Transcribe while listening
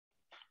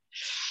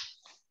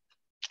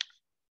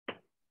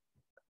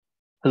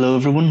Hello,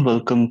 everyone.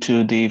 Welcome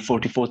to the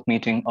 44th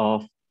meeting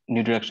of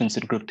New Directions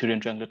in Group Theory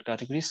and Triangulated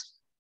Categories.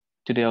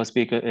 Today, our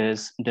speaker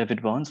is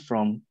David Barnes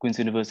from Queen's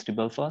University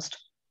Belfast,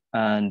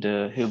 and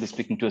he'll be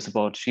speaking to us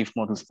about Sheaf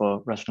models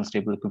for rational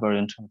stable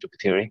equivariant homotopy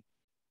theory.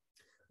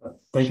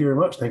 Thank you very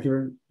much. Thank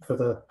you for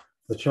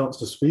the chance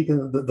to speak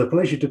and the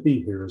pleasure to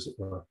be here, as it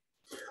were.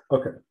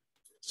 Okay,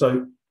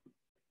 so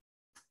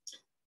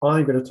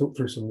I'm going to talk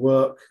through some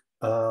work.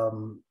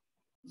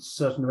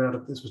 Certain amount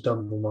of this was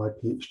done by my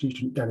PhD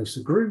student, Danny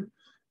Segru,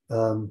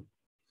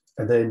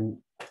 and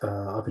then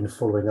I've been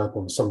following up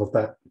on some of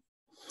that.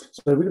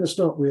 So we're going to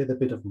start with a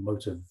bit of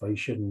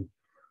motivation.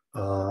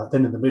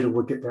 Then in the middle,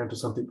 we'll get down to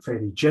something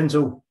fairly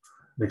gentle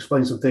and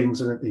explain some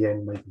things, and at the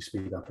end, maybe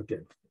speed up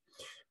again.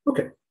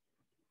 Okay.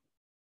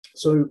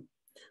 So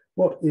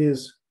what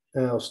is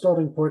our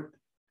starting point?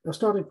 Our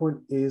starting point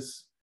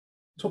is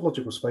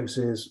topological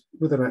spaces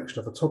with an action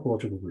of a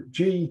topological group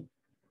G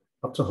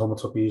up to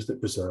homotopies that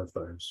preserve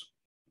those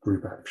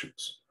group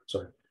actions.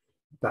 So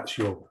that's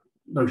your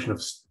notion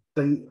of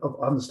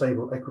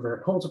unstable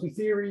equivariant homotopy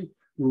theory.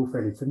 We're all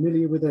fairly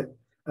familiar with it.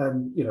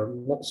 And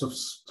lots of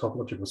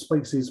topological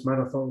spaces,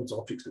 manifolds,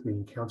 objects that we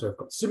encounter have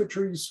got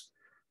symmetries.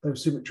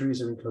 Those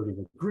symmetries are including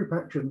a group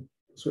action,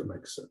 so it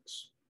makes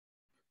sense.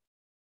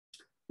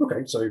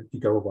 Okay, so you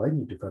go away and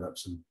you develop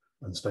some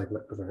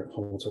unstable equivariant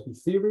homotopy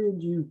theory,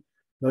 and you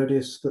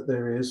notice that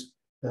there is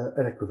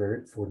an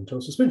equivariant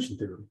Ford-Intel suspension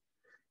theorem.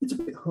 It's a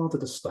bit harder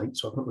to state,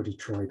 so I've not really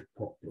tried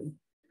properly.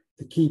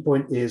 The key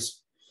point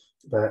is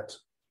that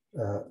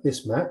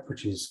this map,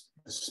 which is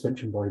the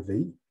suspension by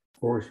V,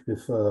 or if you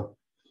prefer,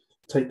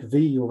 take V,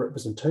 your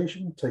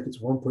representation, take its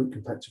one-point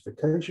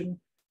compactification,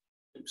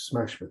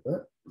 smash with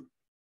that.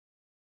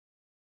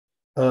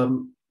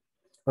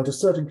 Under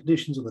certain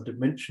conditions of the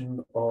dimension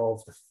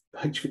of the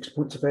h fixed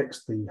points of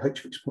x, the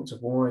h fixed points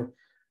of y,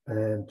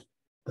 and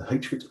the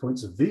h fixed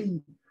points of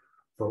v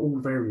for all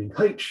varying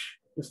h,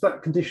 if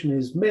that condition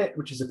is met,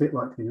 which is a bit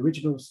like the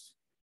original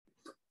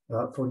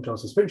Ford-Intel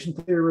suspension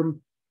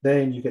theorem,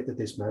 then you get that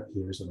this map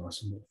here is an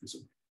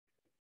isomorphism.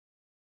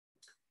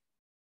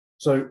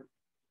 So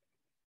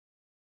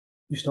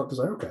you start to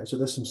say, okay, so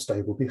there's some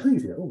stable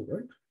behavior, all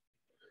right.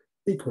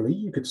 Equally,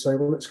 you could say,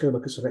 well, let's go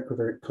look at some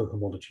equivariant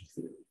cohomology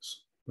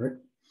theories, right?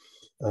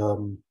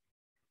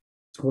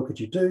 What could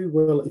you do?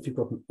 Well, if you've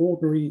got an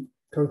ordinary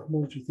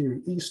cohomology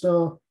theory E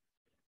star,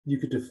 you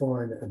could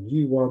define a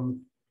new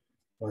one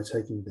by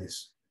taking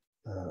this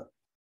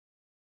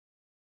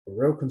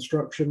Borel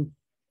construction.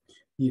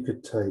 You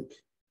could take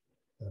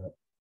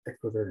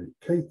equivariant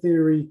K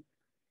theory,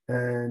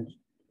 and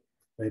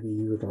maybe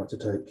you would like to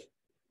take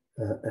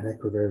an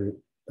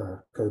equivariant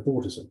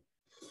cobordism.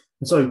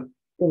 And so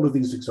all of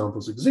these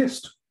examples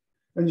exist,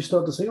 and you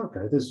start to say,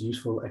 okay, there's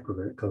useful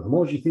equivariant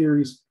cohomology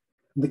theories.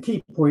 And the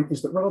key point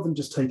is that rather than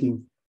just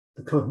taking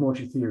the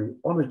cohomology theory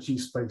on a G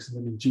space and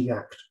then in G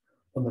act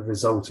on the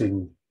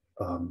resulting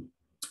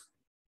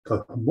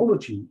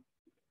cohomology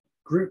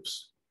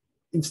groups,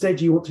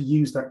 instead you want to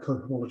use that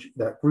cohomology,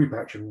 that group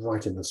action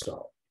right in the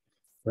start,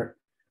 right?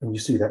 And you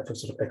see that for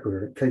sort of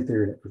equivariant K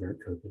theory and equivariant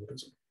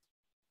cobordism.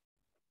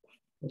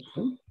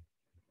 Okay.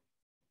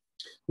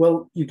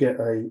 Well, you get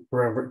a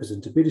Brown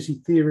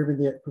representability theorem in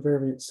the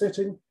equivariant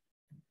setting,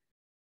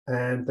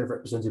 and they're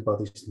represented by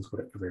these things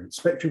called equivariant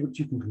spectra, which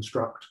you can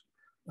construct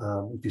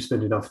if you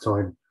spend enough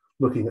time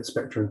looking at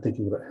spectra and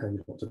thinking about how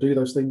you want to do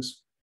those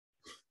things.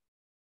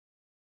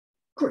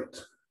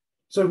 Great.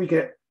 So we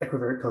get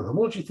equivariant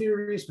cohomology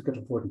theories. We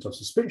get a Ford-Intel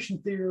suspension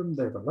theorem.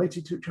 They're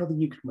related to each other.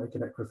 You can make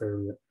an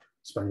equivariant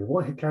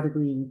Spanier-Whitehead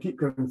category, and you keep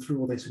going through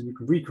all this, and you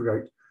can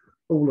recreate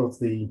all of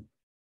the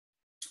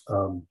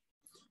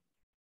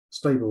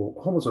stable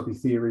homotopy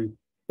theory,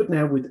 but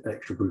now with an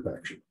extra group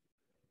action.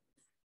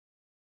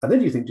 And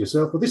then you think to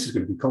yourself, well, this is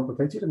going to be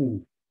complicated. I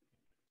mean,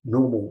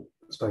 normal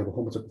stable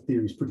homotopy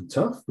theory is pretty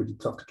tough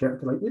to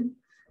calculate in.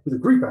 With a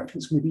group action,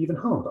 it's going to be even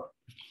harder.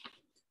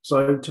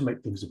 So to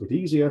make things a bit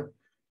easier,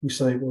 you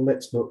say, well,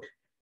 let's look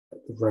at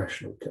the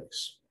rational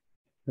case.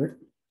 Right?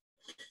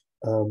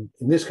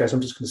 In this case, I'm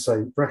just going to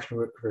say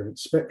rational equivariant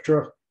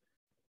spectra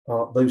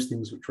are those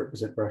things which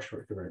represent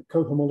rational equivariant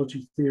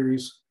cohomology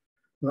theories.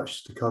 And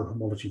that's just a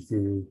cohomology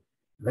theory,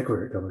 an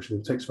equivariant cohomology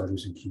theory takes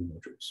values in Q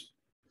modules.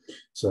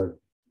 So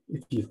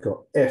if you've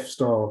got F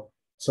star,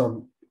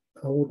 some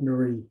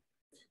ordinary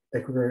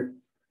equivariant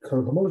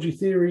cohomology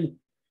theory,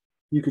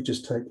 you could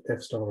just take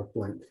F star of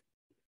blank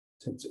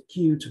tensor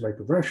Q to make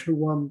a rational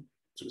one.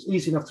 So it's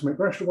easy enough to make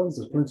rational ones.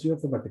 There's plenty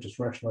of them. I could just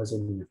rationalize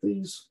any of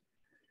these.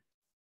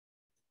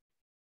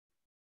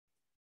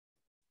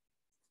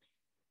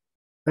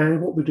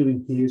 And what we're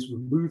doing here is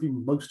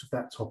removing most of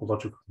that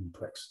topological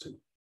complexity.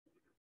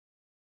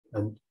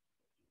 And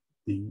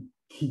the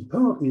key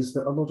part is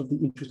that a lot of the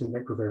interesting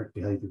equivariant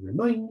behavior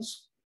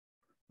remains.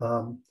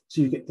 So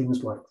you get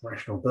things like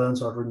rational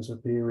Burnside rings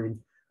appearing,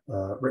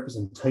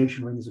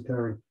 representation rings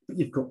occurring, but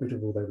you've got rid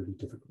of all that really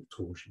difficult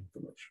torsion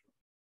information.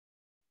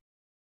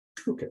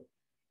 Okay,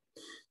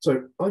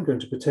 so I'm going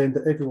to pretend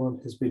that everyone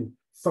has been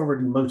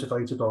thoroughly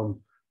motivated on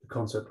the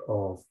concept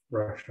of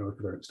rational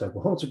equivariant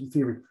stable homotopy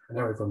theory, and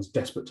now everyone's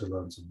desperate to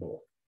learn some more.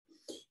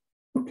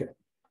 Okay.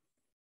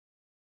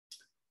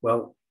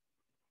 Well,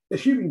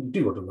 assuming you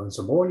do want to learn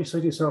some more, you say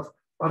to yourself,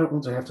 I don't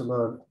want to have to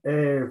learn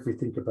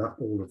everything about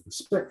all of the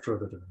spectra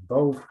that are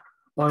involved.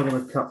 I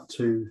want to cut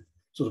to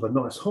sort of a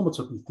nice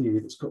homotopy theory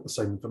that's got the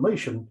same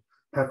information.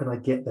 How can I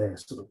get there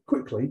sort of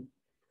quickly?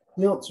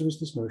 The answer is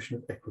this notion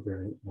of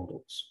equivariant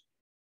models.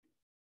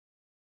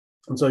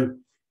 And so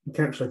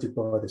encapsulated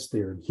by this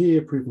theorem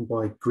here, proven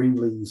by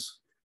Greenlees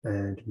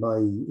and May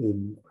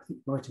in, I think,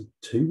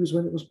 92 is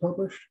when it was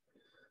published.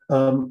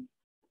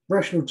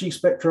 Rational G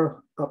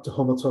spectra up to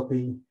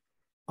homotopy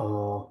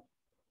are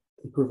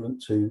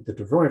equivalent to the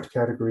derived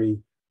category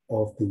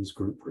of these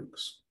group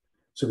rings.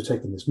 So we're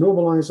taking this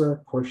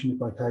normalizer, quotiented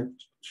by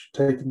H,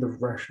 taking the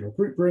rational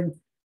group ring,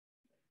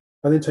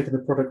 and then taking the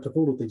product of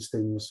all of these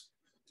things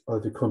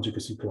over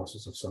conjugacy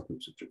classes of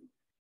subgroups of G.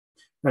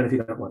 And if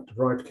you don't like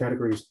derived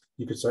categories,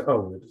 you could say,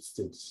 oh,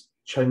 it's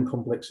chain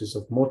complexes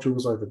of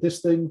modules over this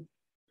thing,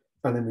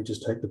 and then we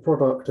just take the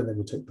product, and then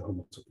we take the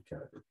homotopy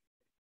category.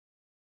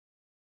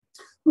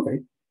 Okay,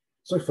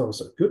 so far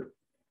so good.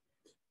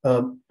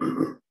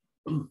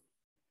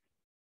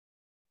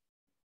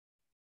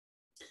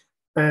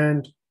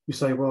 And you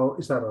say, well,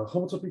 is that a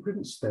homotopy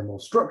equivalence? Is there more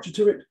structure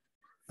to it?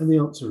 And the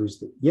answer is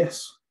that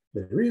yes,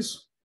 there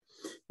is,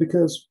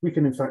 because we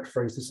can in fact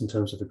phrase this in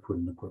terms of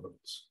equivalent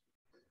equivalence.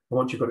 And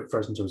once you've got it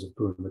phrased in terms of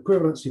equivalent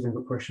equivalence, you've then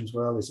got questions,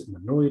 well, is it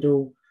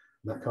monoidal?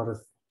 And that kind of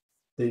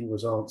thing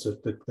was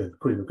answered. The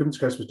equivalent equivalence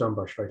case was done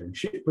by Schrader and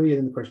Shipley, and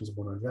then the questions of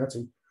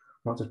monoidality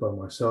were answered by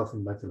myself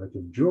and Magdalena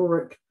and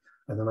Jurek,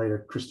 and then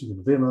later Christine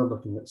and Wimmer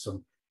looking at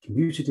some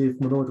commutative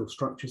monoidal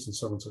structures and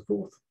so on and so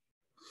forth.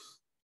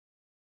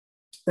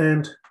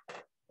 And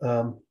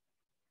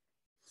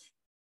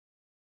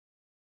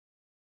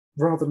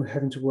rather than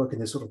having to work in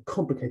this sort of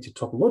complicated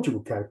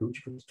topological category, which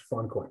you can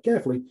define quite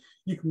carefully,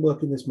 you can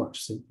work in this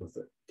much simpler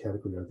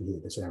category over here,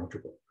 this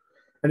algebra.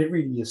 And it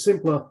really is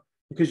simpler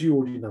because you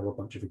already know a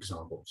bunch of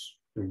examples.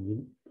 I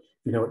mean,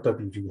 you know what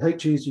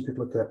WGH is, you could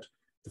look at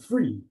the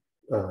free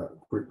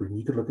group ring,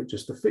 you could look at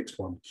just the fixed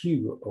one,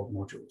 Q of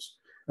modules.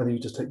 And then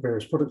you just take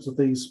various products of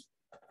these,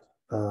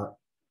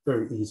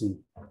 very easy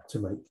to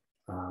make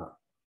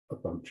a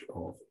bunch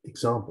of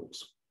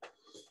examples.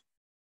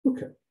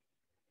 Okay.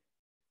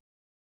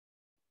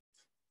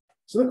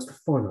 So that's the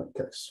finite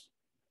case,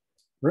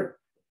 right?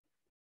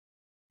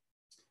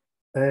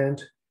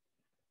 And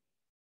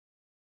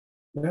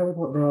now we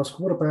want to ask,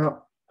 what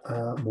about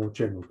more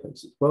general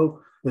cases?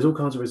 Well, there's all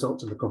kinds of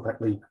results in the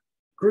compact Lie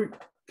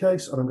group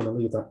case, and I'm going to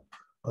leave that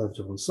over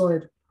to one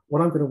side.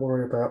 What I'm going to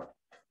worry about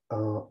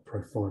are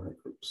profinite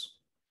groups.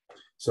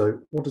 So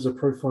what is a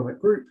profinite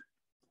group?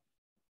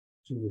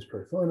 G is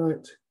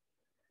profinite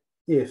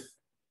if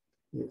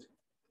it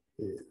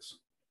is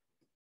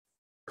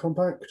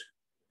compact,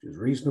 which is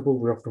reasonable.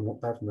 We often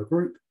want that in a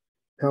group.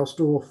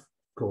 Hausdorff, of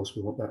course,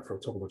 we want that for a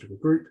topological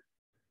group,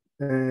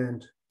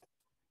 and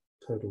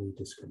totally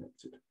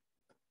disconnected.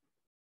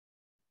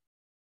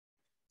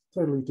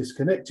 Totally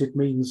disconnected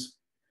means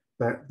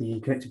that the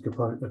connected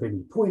component of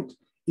any point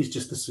is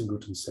just the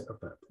singleton set of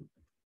that point.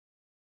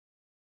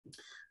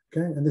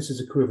 Okay, and this is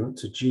equivalent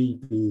to G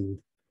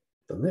being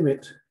the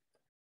limit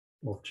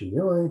of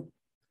GI,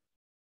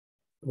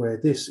 where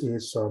this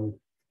is some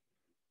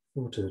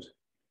ordered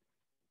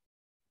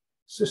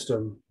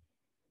system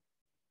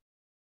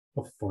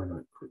of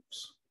finite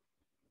groups.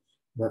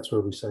 That's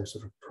where we say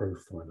sort of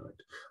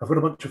profinite. I've got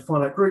a bunch of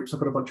finite groups, I've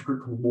got a bunch of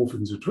group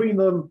homomorphisms between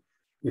them.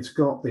 It's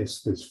got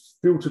this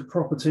filtered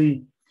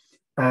property,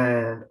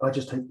 and I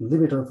just take the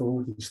limit over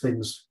all these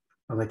things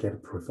and I get a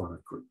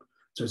profinite group.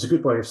 So it's a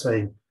good way of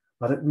saying,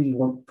 I don't really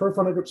want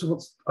profinite groups,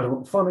 I don't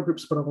want finite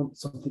groups, but I want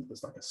something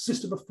that's like a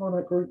system of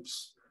finite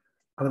groups,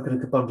 and I'm going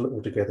to bundle it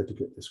all together to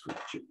get this group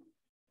G.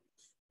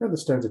 And the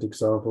standard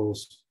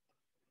examples,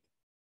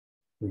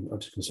 I'm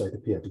just going to say the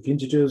p-adic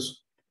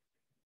integers,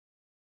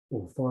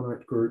 or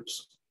finite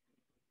groups.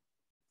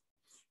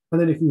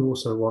 And then if you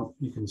also want,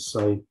 you can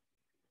say,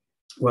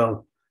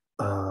 well,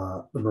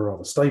 the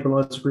Morava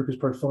stabilizer group is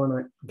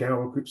profinite,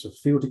 Gower groups of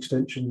field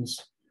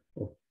extensions,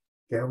 or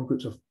Gower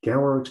groups of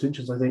Gower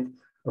extensions, I think,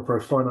 are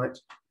profinite,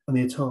 and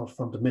the entire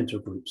fundamental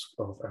groups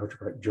of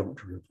algebraic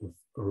geometry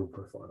are all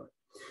profinite.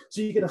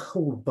 So you get a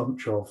whole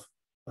bunch of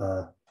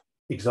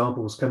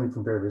examples coming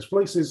from various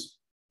places,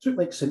 so it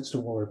makes sense to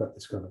worry about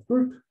this kind of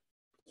group.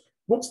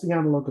 What's the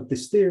analog of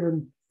this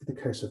theorem in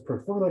the case of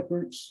profinite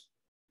groups?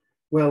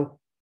 Well,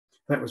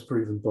 that was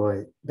proven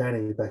by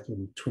Danny back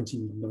in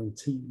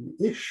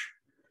 2019-ish,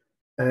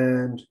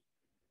 and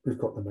we've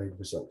got the main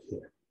result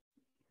here.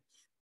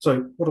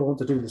 So what I want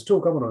to do in this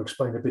talk, I want to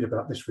explain a bit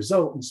about this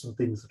result and some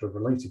things that are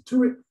related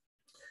to it.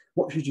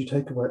 What should you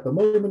take away at the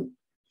moment?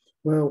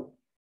 Well,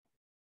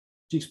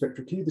 G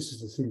spectra Q, this is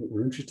the thing that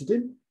we're interested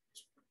in.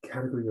 It's a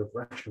category of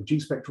rational G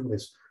spectrum.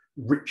 There's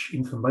rich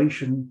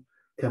information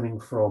coming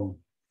from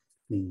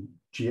the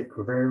G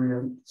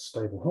equivariant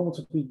stable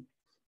homotopy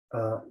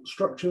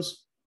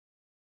structures.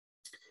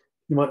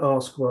 You might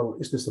ask, well,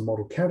 is this a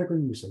model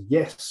category? You say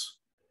yes.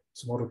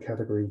 it's a model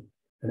category,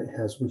 and it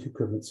has weak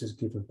equivalences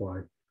given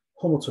by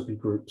homotopy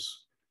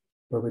groups,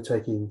 where we're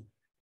taking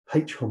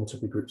H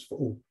homotopy groups for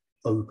all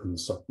open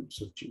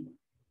subgroups of G,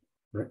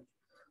 right?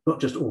 Not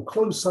just all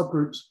closed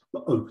subgroups,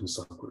 but open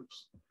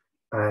subgroups.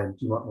 And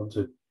you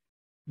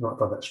might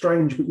find that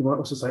strange, but you might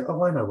also say,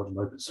 oh, I know what an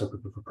open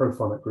subgroup of a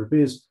profinite group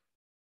is.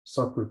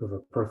 Subgroup of a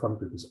profinite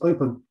group is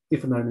open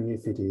if and only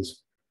if it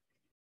is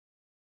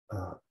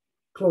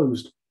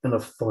closed and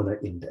of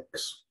finite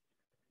index,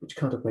 which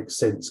kind of makes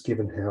sense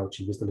given how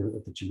G is the limit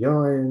of the GI.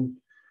 And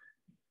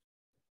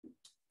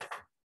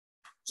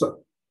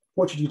so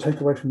what should you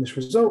take away from this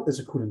result? There's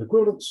equivalent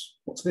equivalence.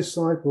 What's this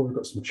side? Well, we've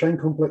got some chain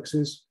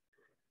complexes.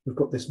 We've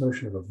got this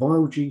notion of a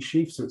vial G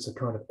sheaf, so it's a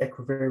kind of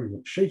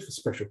equivariant sheaf, a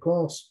special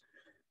class.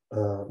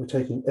 We're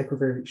taking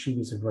equivariant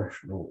sheaves in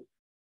rational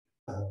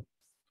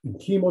in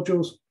Q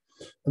modules.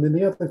 And then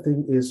the other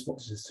thing is, what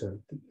does this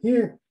term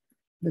here?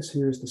 This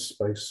here is the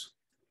space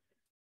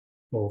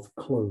of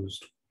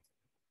closed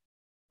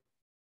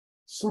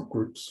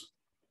subgroups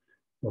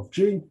of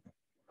G.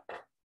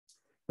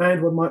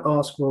 And one might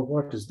ask, well,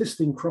 why does this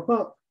thing crop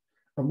up?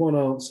 And one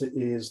answer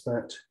is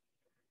that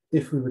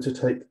if we were to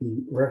take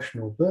the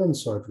rational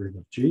Burnside ring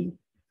of G,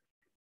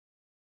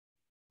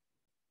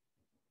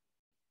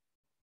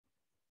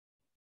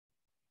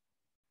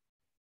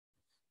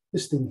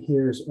 this thing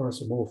here is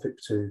isomorphic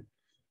to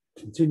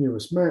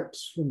continuous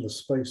maps from the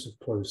space of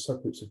closed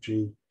subgroups of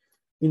G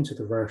into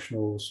the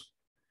rationals,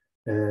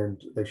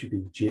 and they should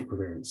be G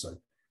equivariant, so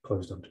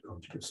closed under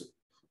conjugacy.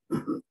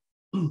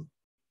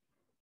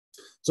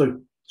 So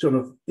sort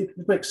of, it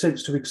makes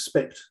sense to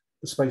expect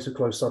the space of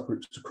closed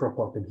subgroups to crop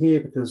up in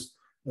here because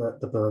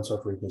the Burnside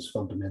ring is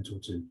fundamental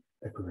to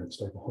equivariant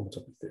stable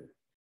homotopy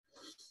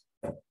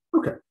theory.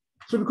 Okay,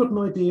 so we've got an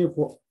idea of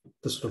what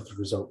the sort of the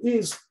result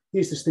is.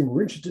 Here's this thing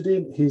we're interested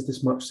in. Here's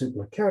this much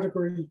simpler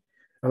category.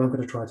 And I'm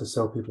going to try to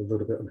sell people a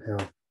little bit on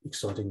how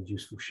exciting and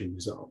useful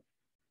sheaves are.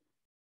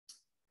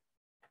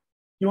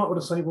 You might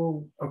want to say,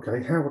 well,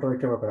 okay, how would I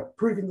go about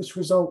proving this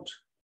result?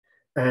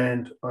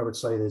 And I would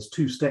say there's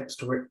two steps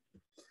to it.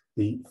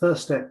 The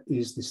first step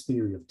is this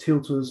theory of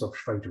tilters of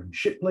Schrader and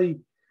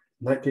Shipley.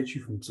 And that gets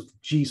you from sort of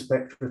G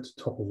spectra to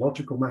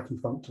topological Mackey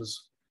functors.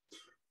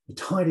 You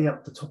tidy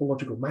up the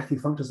topological Mackey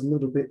functors a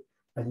little bit,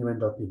 and you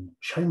end up in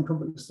chain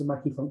complexes of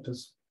Mackey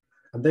functors.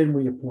 And then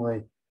we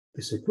apply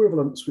this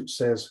equivalence, which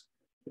says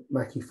that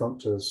Mackey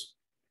functors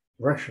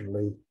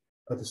rationally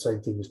are the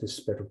same thing as this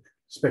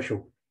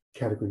special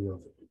category of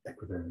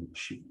equivariant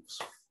sheaves.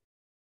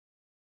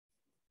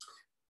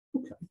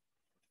 Okay.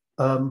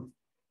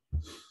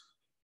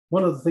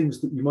 One of the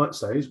things that you might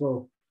say is,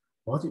 well,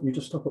 why didn't you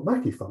just stop at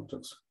Mackey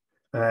functors?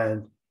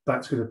 And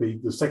that's going to be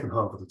the second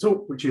half of the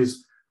talk, which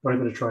is where I'm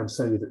going to try and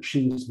tell you that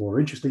sheaves is more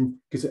interesting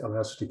because it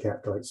allows us to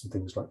calculate some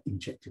things like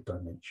injective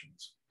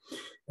dimensions.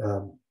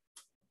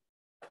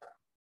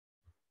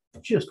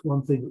 Just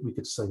one thing that we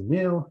could say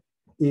now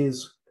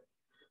is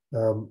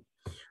what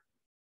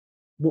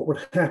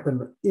would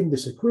happen in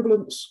this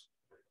equivalence?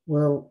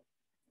 Well,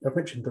 I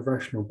mentioned the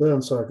rational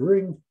Burnside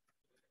ring,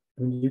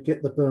 and you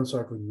get the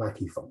Burnside ring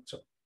Mackey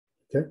functor.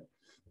 Okay,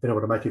 if you know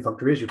what a Mackey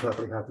functor is, you're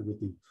perfectly happy with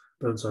the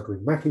Burnside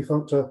ring Mackey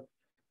functor.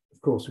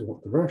 Of course, we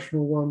want the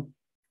rational one.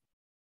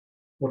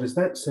 What is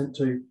that sent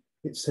to?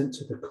 It's sent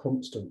to the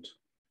constant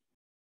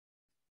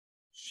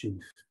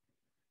sheaf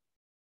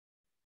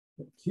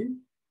Q,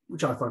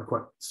 which I find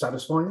quite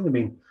satisfying. I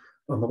mean,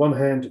 on the one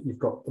hand, you've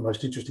got the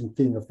most interesting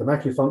thing of the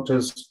Mackey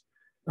functors,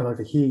 and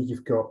over here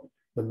you've got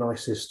the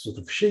nicest sort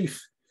of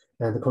sheaf,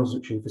 and the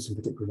constant sheaf is in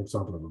particular an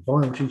example of a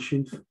vial G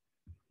sheaf.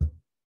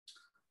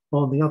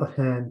 On the other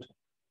hand,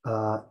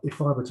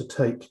 if I were to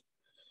take,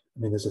 I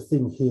mean, there's a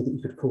thing here that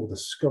you could call the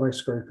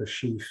skyscraper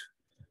sheaf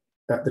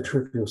at the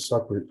trivial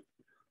subgroup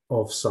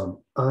of some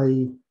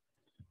A,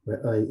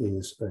 where A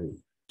is a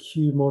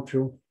Q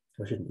module.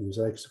 I shouldn't use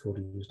A because I've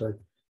already used A.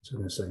 So I'm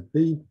going to say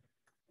B.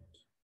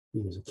 B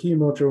is a Q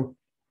module.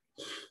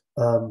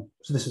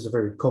 So this is a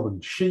very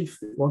common sheaf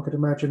that one could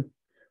imagine.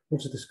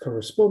 What does this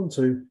correspond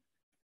to?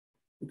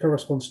 It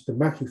corresponds to the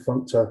Mackey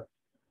functor,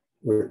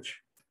 which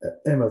at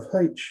M of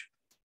H,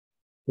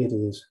 it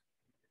is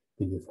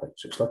B of H.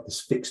 So it's like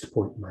this fixed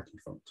point Mackey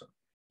functor.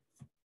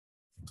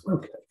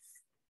 Okay.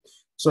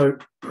 So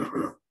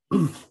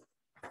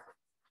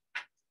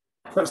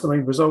that's the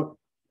main result.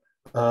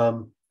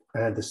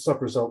 And the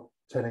sub-result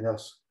telling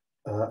us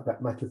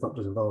about Mackey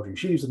functors and vial G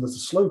sheaves. And there's a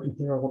slogan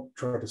here I want to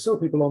try to sell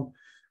people on,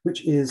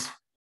 which is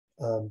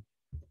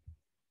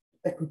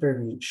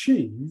equivariant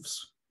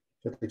sheaves,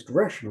 at least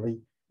rationally,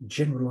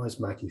 generalize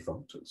Mackey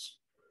functors.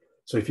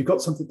 So if you've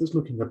got something that's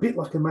looking a bit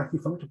like a Mackey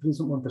functor but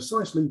isn't one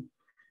precisely,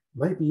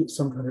 maybe it's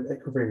some kind of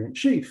equivariant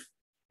sheaf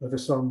over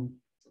some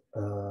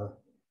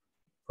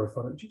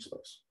profinite G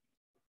space.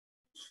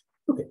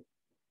 Okay,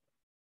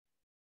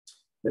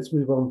 let's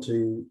move on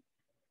to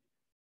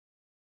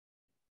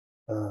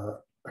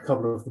a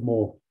couple of the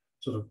more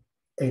sort of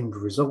end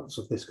results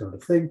of this kind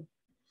of thing.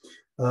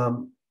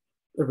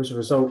 There is a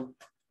result,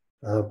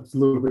 it's a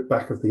little bit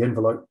back of the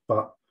envelope,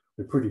 but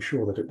we're pretty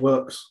sure that it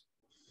works.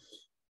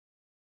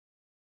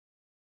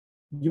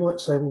 you might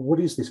say, well, what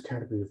is this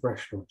category of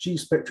rational G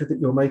spectra that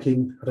you're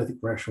making? I don't think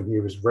rational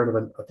here is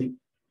relevant. I think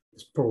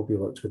it's probably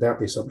works without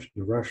the assumption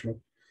of rational.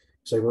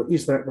 So, well,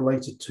 is that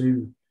related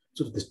to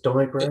sort of this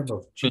diagram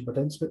of G mod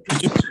n spectra?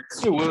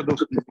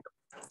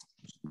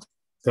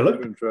 Hello?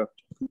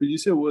 Could you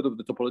say a word of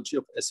the topology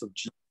of S of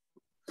G?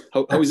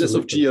 How is S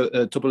of G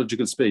a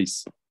topological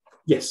space?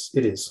 Yes,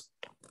 it is.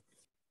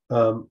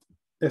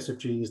 S of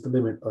G is the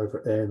limit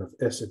over n of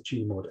S of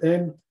G mod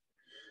n.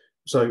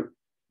 So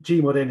G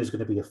mod n is going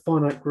to be a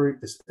finite group.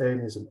 This n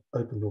is an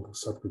open normal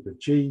subgroup of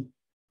G.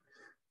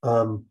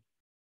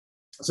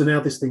 So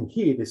now this thing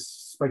here, this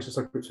space of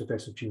subgroups of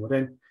S of G mod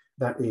n,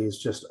 that is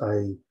just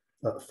a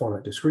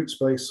finite discrete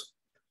space.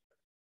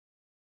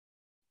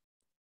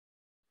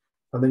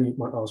 And then you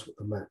might ask what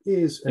the map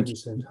is, and you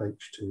send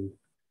H to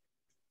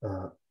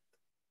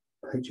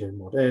Hn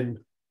mod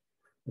n,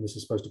 and this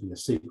is supposed to be a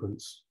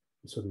sequence,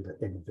 so we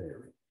let n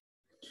vary.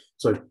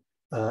 So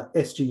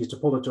Sg is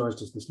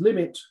topologized as this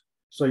limit,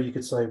 so you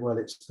could say, well,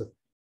 it's the,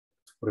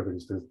 whatever it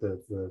is,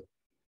 the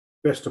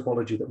best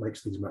topology that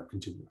makes these map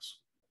continuous.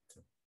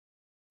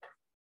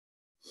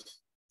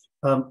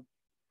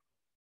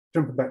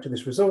 Jumping back to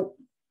this result,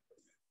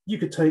 you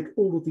could take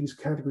all of these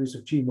categories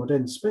of G mod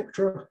n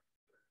spectra,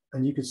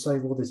 and you could say,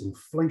 well, there's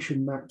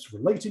inflation maps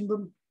relating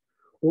them,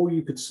 or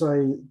you could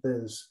say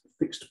there's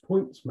fixed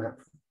points map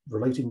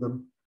relating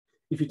them.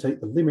 If you take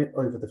the limit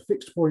over the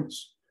fixed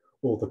points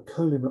or the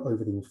co-limit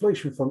over the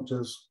inflation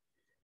functors,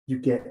 you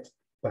get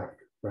back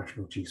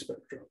rational G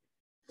spectra.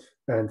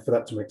 And for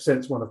that to make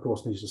sense, one, of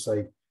course, needs to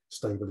say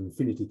stable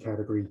infinity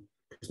category,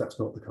 because that's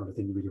not the kind of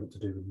thing you really want to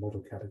do in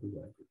model category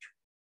language.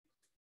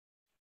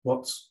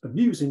 What's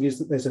amusing is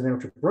that there's an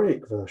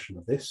algebraic version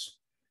of this.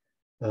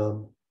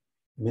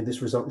 I mean,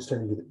 this result is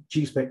telling you that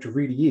G spectra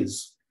really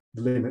is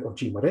the limit of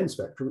G mod n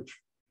spectra, which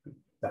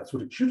that's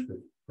what it should be,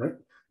 right?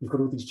 You've got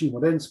all these G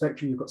mod n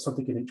spectra, you've got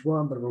something in each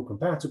one that are all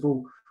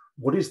compatible.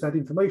 What is that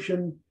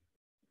information?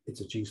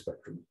 It's a G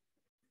spectrum.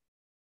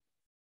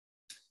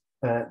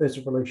 There's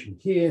a relation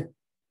here.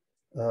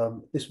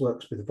 This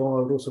works with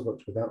var, it also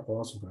works without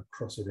var, so I'm going to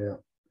cross it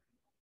out.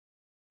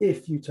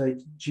 If you take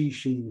G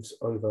sheaves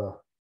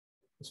over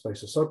the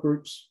space of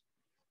subgroups,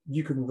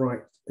 you can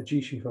write a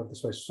G sheaf over the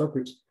space of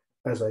subgroups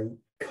as a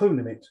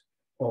co-limit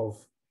of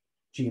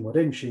G mod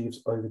n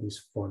sheaves over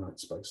these finite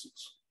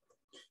spaces.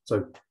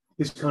 So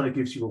this kind of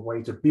gives you a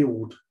way to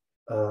build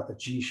a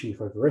G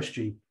sheaf over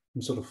SG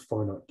in sort of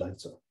finite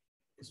data.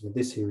 Because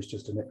this here is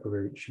just an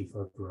equivariant sheaf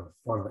over a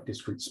finite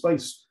discrete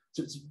space.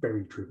 So it's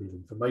very trivial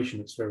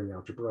information. It's very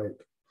algebraic.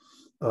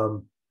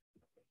 And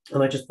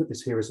I just put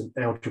this here as an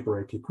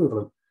algebraic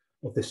equivalent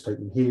of this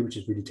statement here, which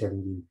is really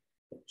telling you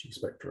what G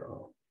spectra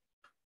are.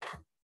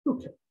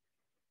 Okay.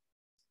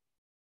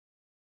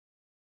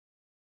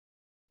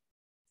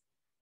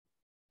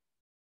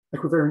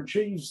 Equivariant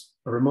sheaves,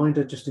 a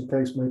reminder just in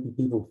case maybe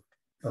people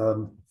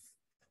want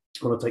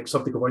to take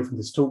something away from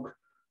this talk,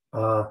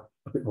 a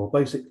bit more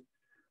basic.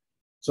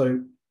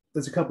 So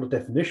there's a couple of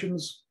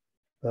definitions.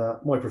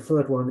 My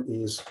preferred one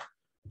is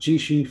G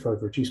sheaf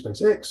over a G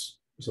space X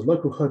is a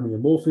local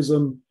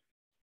homeomorphism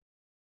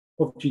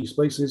of G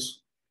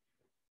spaces,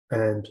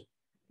 and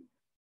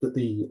that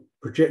the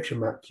projection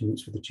map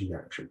commutes with the G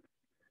action.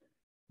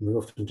 And we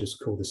often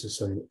just call this as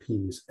saying that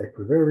P is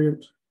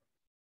equivariant.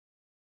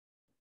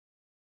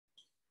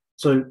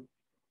 So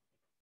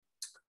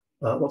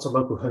what's a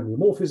local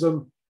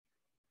homeomorphism?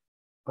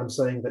 I'm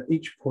saying that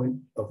each point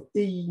of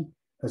E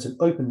has an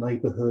open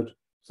neighborhood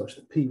such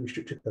that P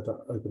restricted to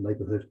that open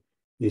neighborhood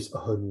is a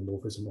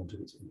homeomorphism onto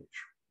its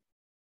image,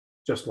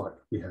 just like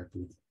we had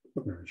with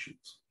ordinary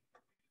sheets.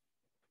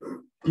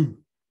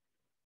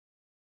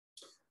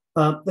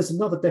 There's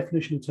another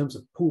definition in terms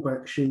of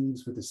pullback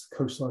sheaves with this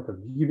co-cycle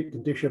unit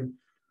condition.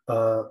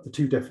 The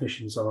two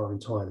definitions are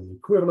entirely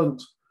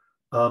equivalent.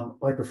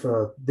 I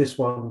prefer this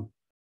one.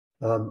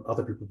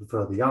 Other people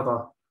prefer the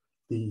other.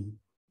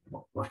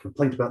 My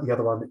complaint about the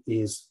other one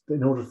is that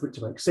in order for it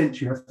to make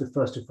sense, you have to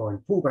first define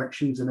pullback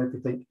sheaves and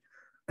everything.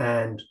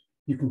 And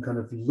you can kind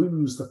of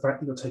lose the fact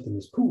that you're taking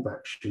this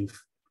pullback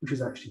sheaf, which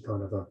is actually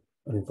kind of an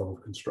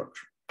involved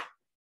construction.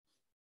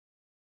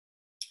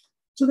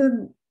 So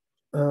then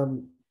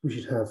we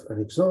should have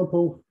an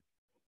example.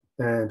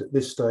 And at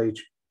this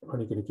stage, I'm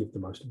only going to give the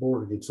most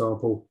boring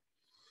example.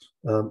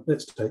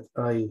 Let's take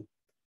a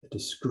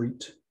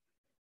discrete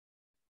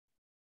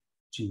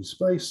G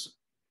space.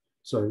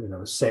 So, you know,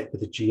 a set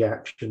with a G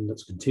action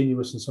that's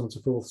continuous and so on and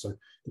so forth. So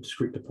the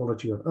discrete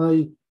topology on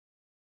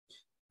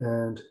A,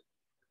 and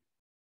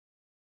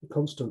the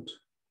constant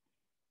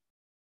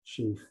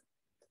sheaf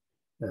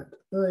at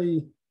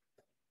A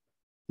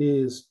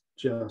is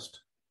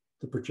just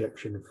the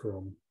projection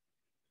from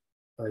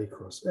A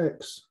cross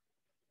X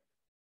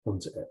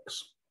onto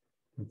X.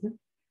 Okay.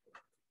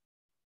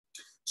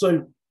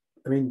 So,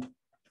 I mean,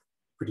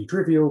 pretty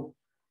trivial.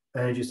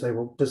 And you say,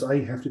 well, does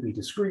A have to be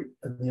discrete?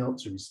 And the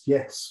answer is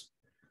yes,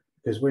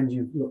 because when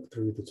you look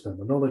through the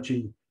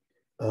terminology,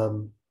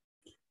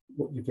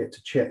 what you get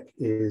to check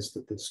is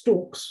that the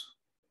stalks,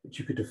 which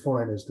you could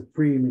define as the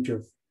preimage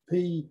of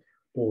P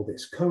or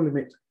this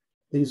co-limit,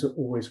 these are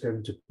always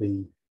going to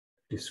be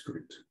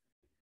discrete.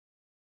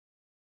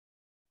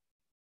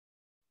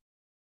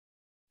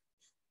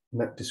 And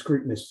that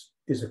discreteness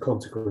is a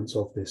consequence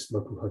of this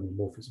local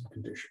homeomorphism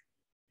condition.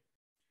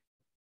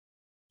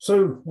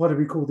 So why do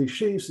we call these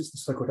sheaves? It's the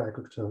so-called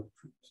agricultural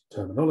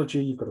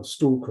terminology. You've got a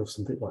stalk of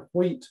something like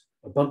wheat,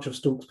 a bunch of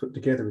stalks put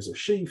together is a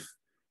sheaf,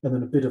 and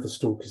then a bit of a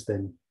stalk is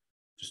then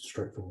just a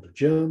straightforward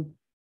germ.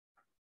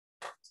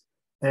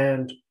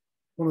 And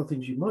one of the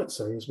things you might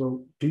say is,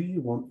 well, do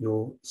you want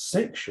your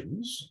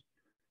sections,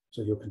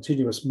 so your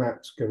continuous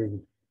maps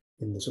going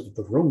in the sort of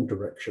the wrong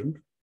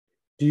direction,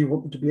 do you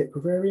want them to be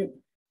equivariant?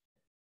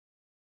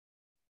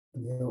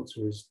 And the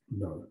answer is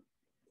no.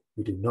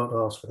 We do not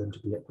ask for them to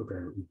be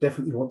equivariant. We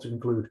definitely want to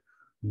include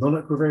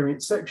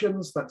non-equivariant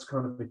sections. That's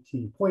kind of a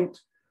key point.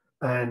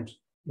 And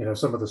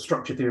some of the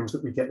structure theorems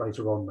that we get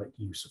later on make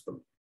use of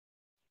them.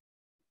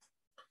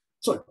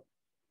 So,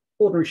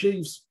 ordinary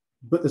sheaves,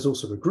 but there's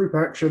also a group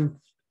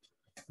action.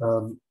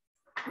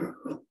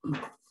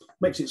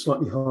 Makes it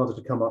slightly harder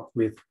to come up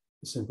with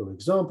simple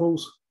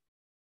examples.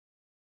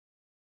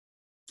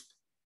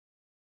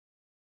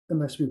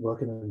 Unless we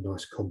work in a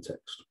nice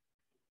context.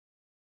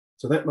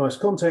 So that nice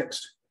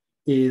context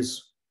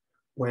is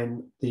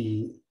when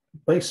the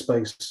base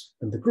space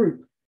and the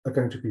group are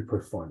going to be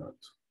profinite.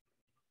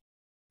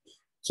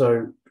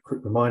 So,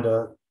 quick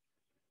reminder,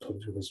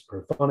 there's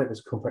profinite,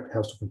 there's compact,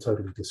 Hausdorff, and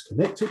totally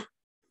disconnected.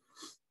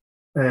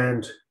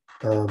 And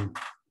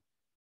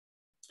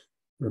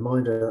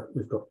reminder,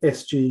 we've got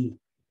SG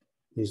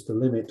is the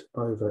limit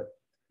over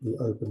the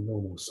open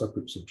normal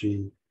subgroups of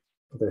G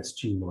of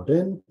SG mod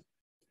N.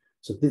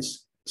 So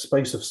this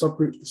space of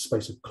subgroups, the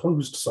space of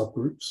closed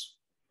subgroups,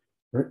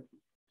 right,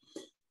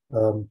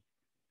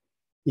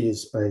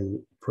 is a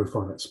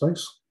profinite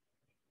space.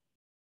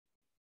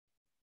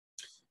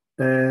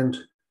 And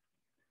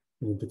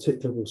in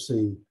particular, we'll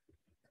see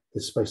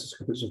the space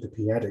of subgroups of the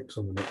p-adics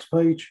on the next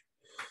page.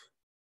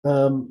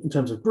 In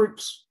terms of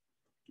groups,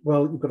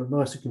 well, you've got a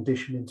nicer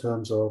condition in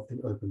terms of the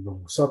open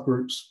normal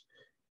subgroups.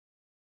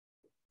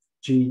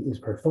 G is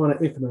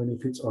profinite if and only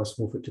if it's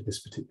isomorphic to this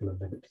particular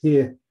limit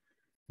here,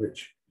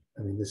 which,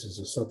 I mean, this is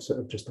a subset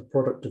of just the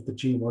product of the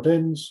G mod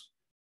N's.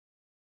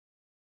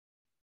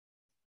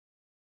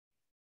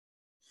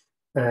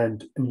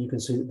 And you can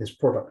see that this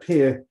product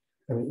here,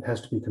 I mean, it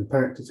has to be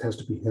compact, it has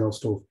to be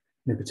Hausdorff,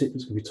 and in particular,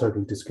 it's going to be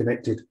totally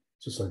disconnected.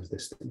 So is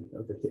this thing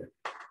over here.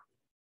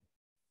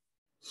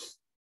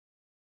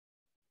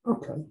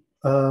 Okay,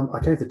 I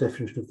gave the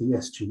definition of the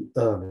SG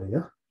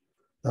earlier,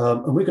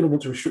 and we're going to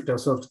want to restrict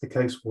ourselves to the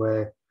case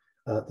where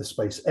the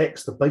space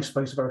X, the base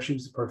space of our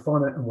sheaves, is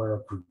profinite, and where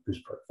our group is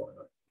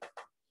profinite.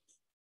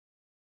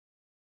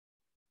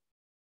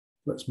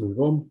 Let's move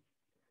on.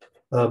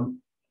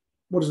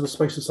 What is the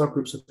space of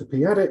subgroups of the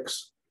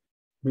p-adics?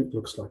 It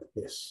looks like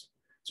this.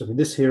 So in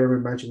this here, I'm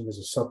imagining as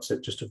a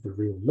subset just of the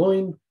real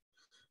line.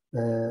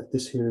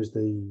 This here is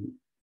the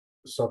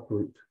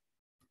subgroup,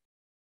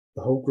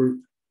 the whole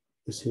group.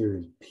 This here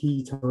is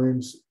P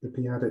times the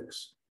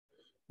p-adics.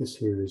 This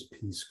here is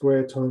P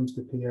squared times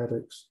the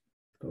p-adics,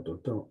 dot,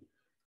 dot, dot.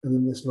 And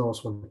then this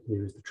last one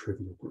here is the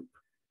trivial group.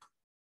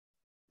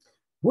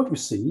 What you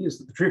see is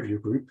that the trivial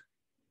group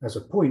as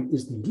a point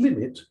is the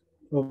limit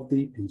of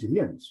the P to the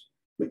n's,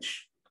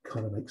 which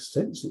kind of makes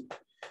sense. It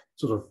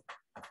sort of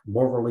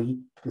morally,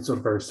 it's sort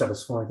of very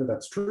satisfying that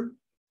that's true.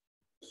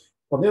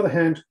 On the other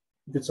hand,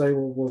 you could say,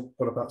 well,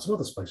 what about some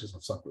other spaces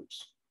of subgroups?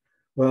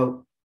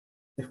 Well,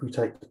 if we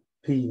take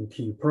P and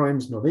Q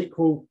primes not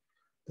equal,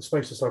 the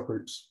space of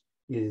subgroups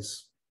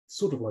is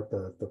sort of like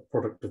the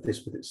product of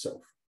this with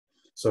itself.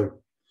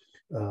 So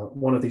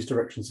one of these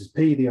directions is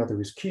P, the other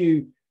is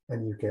Q,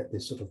 and you get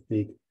this sort of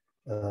big,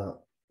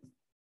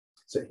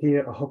 so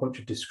here a whole bunch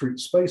of discrete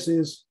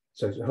spaces,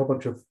 so it's a whole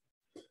bunch of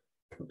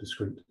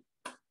discrete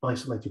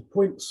isolated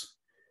points.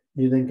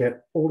 You then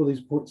get all of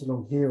these points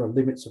along here are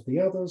limits of the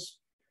others,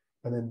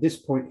 and then this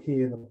point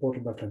here in the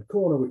bottom left-hand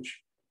corner,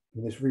 which,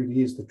 and this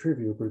really is the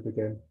trivial group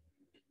again,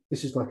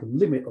 this is like a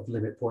limit of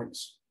limit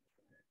points.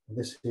 And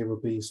this here will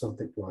be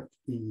something like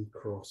E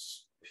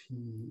cross P,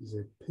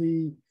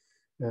 ZP.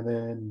 And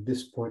then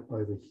this point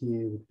over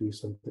here would be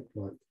something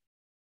like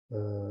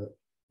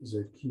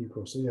ZQ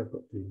cross E. I've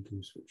got P and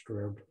Q switched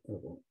around.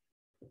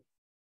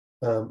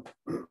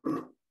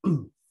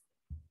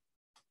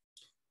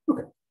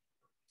 Okay,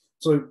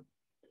 so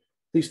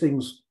these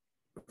things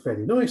are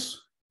fairly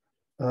nice.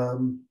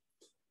 On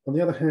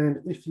the other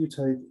hand, if you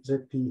take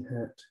ZP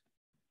hat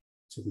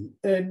to the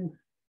N,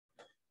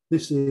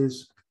 this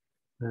is,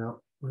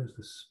 now, where's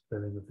the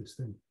spelling of this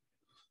thing?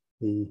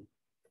 The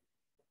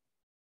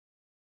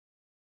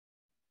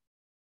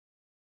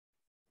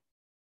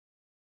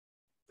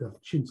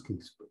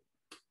Velchinsky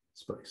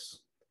space.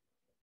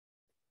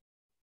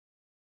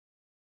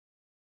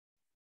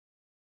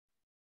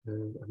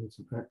 And I need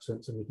some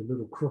accents. I need a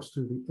little cross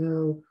through the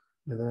L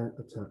and then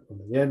a tap on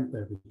the N.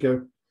 There we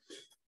go.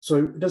 So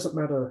it doesn't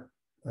matter.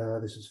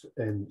 This is for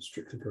N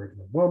strictly greater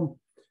than 1.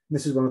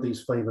 This is one of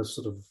these famous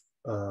sort of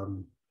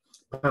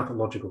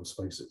pathological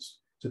spaces.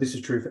 So this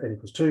is true for N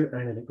equals 2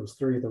 and N equals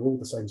 3. They're all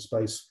the same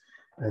space.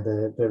 and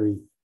they're very,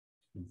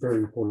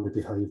 very poorly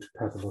behaved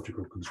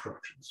pathological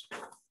constructions.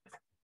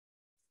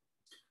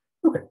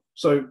 Okay,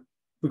 so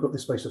we've got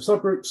this space of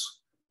subgroups,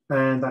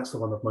 and that's the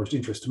one of most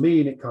interest to me,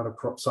 and it kind of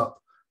crops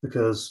up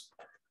because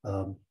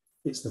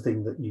it's the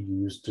thing that you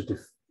use to,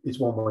 it's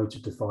one way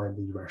to define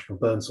the rational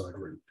Burnside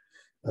ring.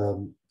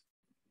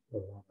 I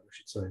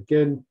should say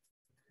again,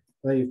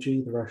 A of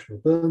G, the rational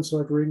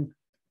Burnside ring,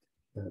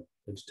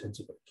 is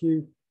tensor by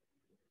Q.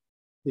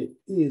 It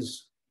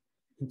is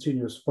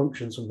continuous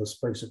functions from the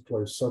space of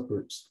closed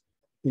subgroups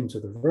into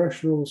the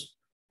rationals.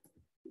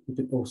 You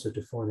can also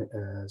define it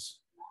as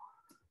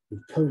the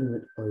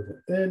colimit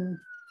over N.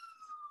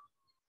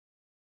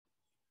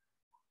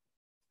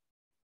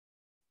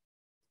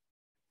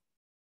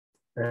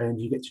 And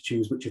you get to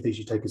choose which of these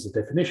you take as a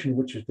definition,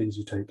 which of these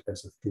you take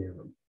as a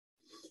theorem.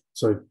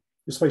 So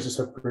the space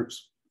of subgroups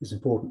is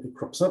important, it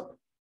crops up.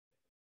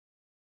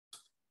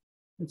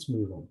 Let's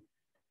move on.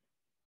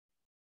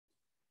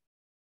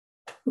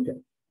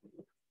 Okay,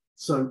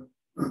 so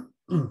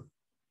you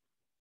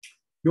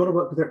want to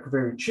work with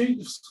equivariant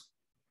sheaves?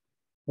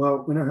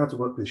 Well, we know how to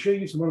work with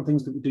sheaves, and one of the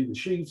things that we do with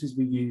sheaves is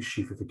we use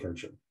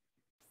sheafification,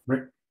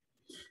 right?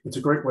 It's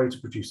a great way to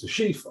produce a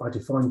sheaf. I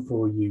define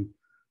for you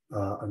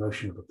a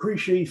notion of a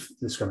presheaf,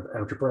 this kind of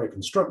algebraic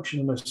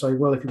construction, and I say,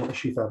 well, if you want a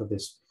sheaf out of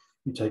this,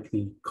 you take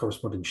the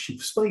corresponding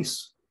sheaf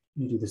space,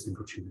 you do this thing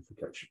called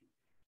sheafification.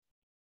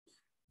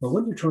 Well,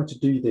 when you try to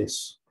do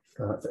this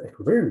for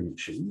equivariant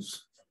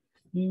sheaves,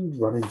 you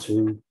run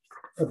into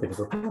a bit of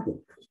a problem,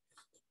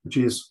 which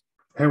is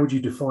how would you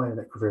define an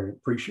equivariant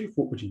presheaf?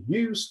 What would you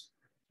use?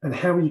 And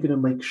how are you going to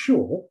make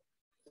sure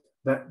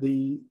that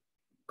the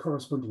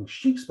corresponding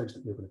sheaf space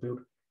that you're going to build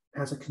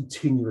has a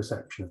continuous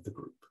action of the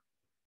group?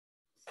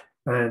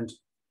 And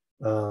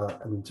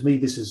I mean, to me,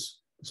 this is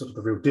sort of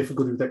the real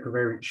difficulty with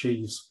equivariant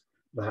sheaves,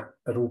 that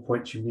at all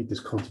points you need this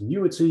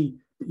continuity,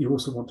 but you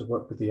also want to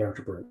work with the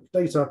algebraic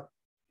data.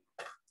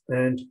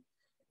 And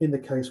in the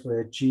case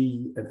where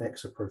G and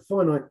X are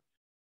profinite,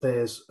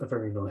 there's a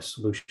very nice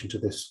solution to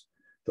this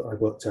that I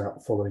worked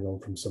out following on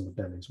from some of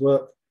Danny's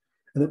work,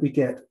 and that we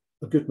get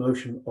a good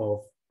notion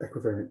of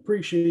equivariant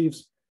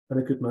presheaves and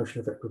a good notion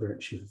of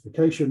equivariant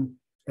sheafification,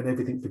 and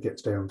everything that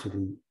gets down to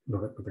the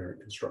non-equivariant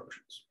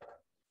constructions.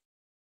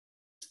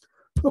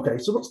 Okay,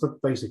 so what's the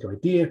basic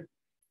idea?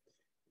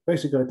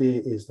 Basic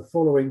idea is the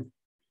following.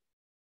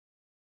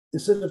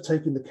 Instead of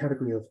taking the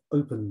category of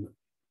open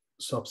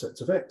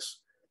subsets of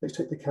X, let's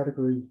take the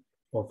category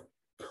of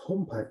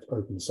compact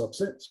open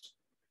subsets.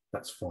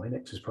 That's fine,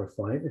 X is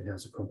profinite, it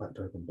has a compact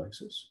open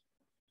basis.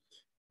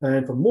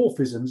 And for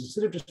morphisms,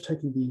 instead of just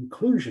taking the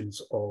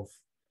inclusions of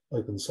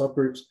open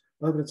subgroups,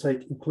 I'm going to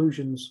take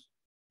inclusions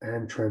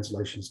and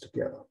translations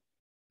together.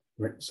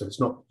 Right? So it's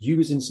not U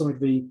is inside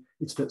V,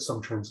 it's that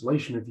some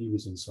translation of U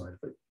is inside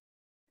V.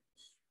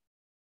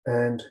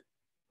 And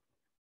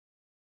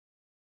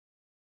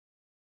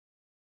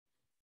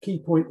key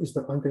point is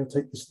that I'm going to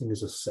take this thing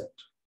as a set.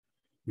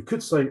 You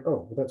could say,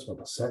 oh, well, that's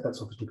not a set,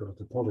 that's obviously got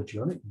a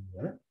topology on it.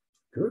 Yeah,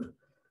 good.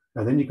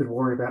 And then you could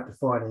worry about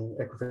defining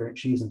equivariant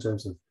sheaves in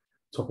terms of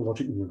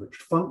topologically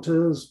enriched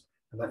functors,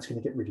 and that's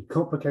going to get really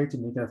complicated,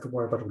 and you're going to have to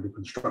worry about all the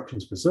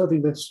constructions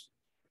preserving this.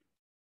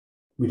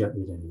 We don't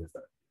need any of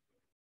that.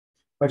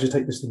 I just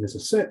take this thing as a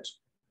set.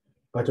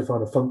 I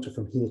define a functor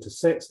from here to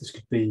sets. This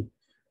could be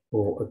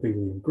for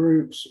abelian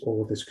groups,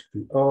 or this could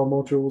be R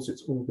modules.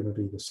 It's all going to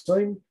be the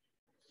same.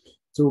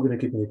 It's all going to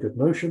give me a good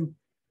notion.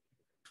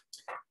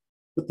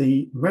 But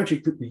the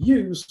magic that we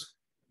use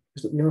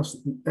is that we ask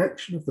that the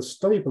action of the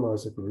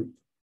stabilizer group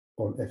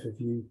on f of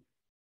u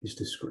is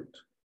discrete.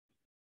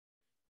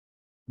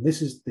 And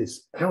this is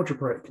this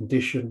algebraic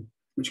condition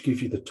which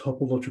gives you the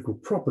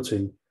topological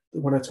property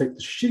that when I take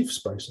the sheaf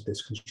space of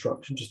this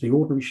construction, just the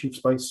ordinary sheaf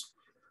space,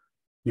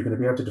 you're going to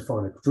be able to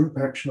define a group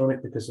action on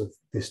it because of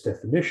this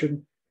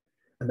definition,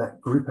 and that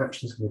group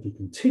action is going to be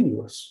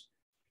continuous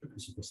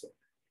because of this thing.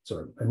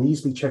 So an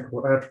easily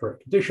checkable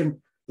algebraic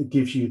condition that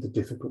gives you the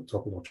difficult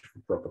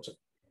topological property.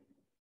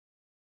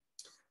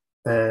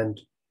 And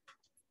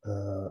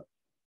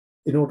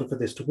in order for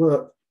this to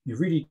work, you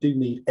really do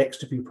need X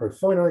to be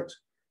profinite,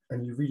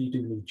 and you really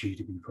do need G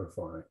to be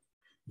profinite.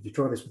 If you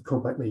try this with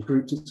compactly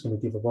groups, it's going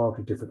to give a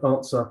wildly different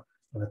answer.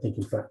 And I think,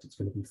 in fact, it's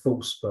going to be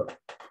false, but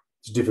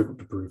it's difficult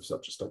to prove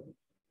such a statement.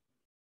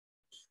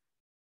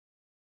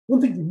 One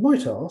thing you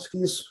might ask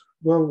is,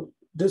 well,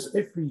 does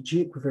every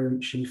G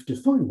equivariant sheaf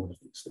define one of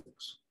these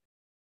things?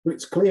 Well,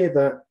 it's clear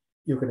that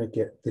you're going to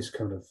get this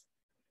kind of,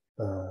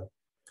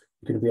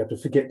 you're going to be able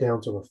to get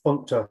down to a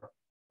functor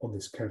on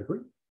this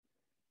category,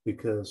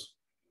 because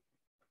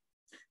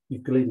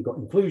you've clearly got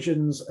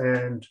inclusions,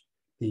 and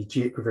the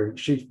G equivariant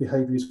sheaf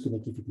behavior is going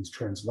to give you these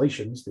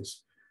translations,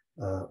 this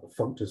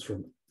functors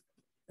from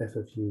f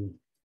of u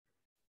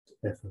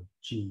to f of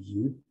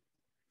gu,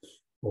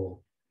 or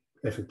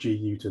f of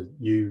gu to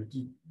u.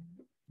 You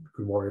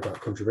can worry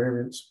about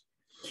contravariance.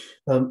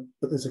 But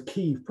there's a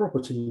key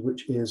property,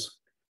 which is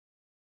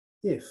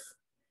if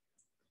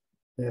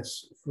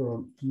S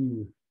from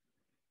U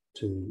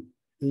to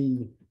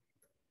E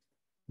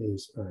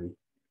is a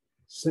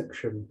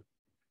section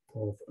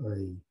of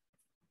a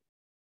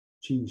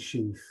G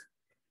sheaf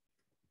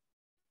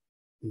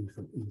E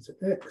from E to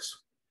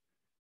X,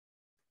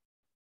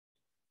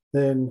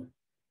 then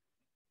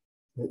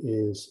there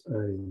is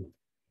a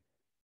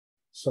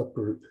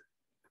subgroup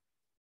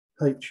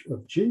H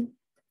of G,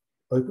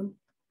 open,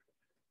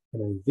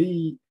 and a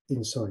V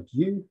inside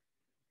U,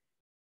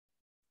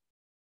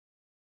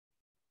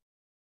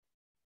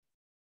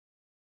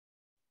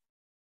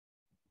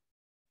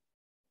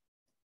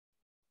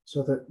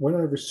 so that when I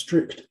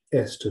restrict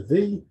S to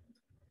V,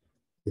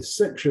 this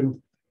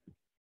section,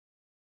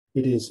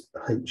 it is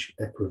H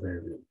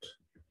equivariant.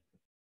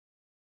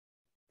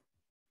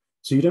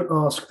 So you don't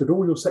ask that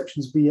all your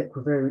sections be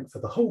equivariant for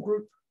the whole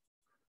group,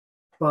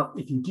 but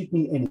if you give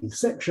me any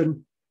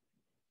section,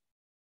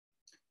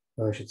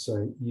 I should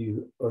say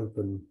U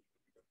open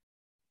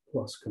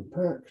plus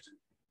compact,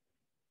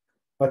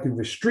 I can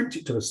restrict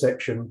it to a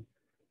section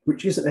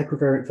which isn't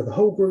equivariant for the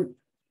whole group,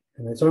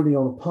 and it's only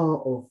on a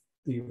part of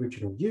the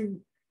original U,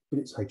 but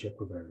it's H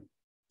equivariant.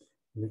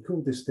 And we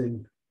call this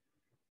thing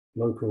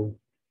local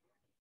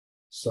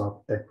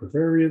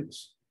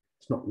sub-equivariance.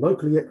 It's not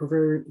locally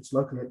equivariant, it's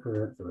locally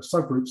equivariant for a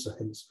subgroup, so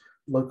hence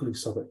locally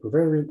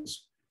sub-equivariance.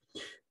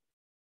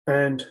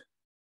 And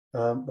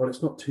while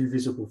it's not too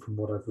visible from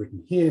what I've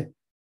written here,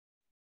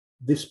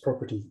 this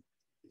property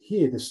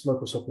here, this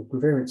local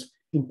sub-equivariance,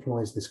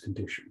 implies this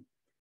condition.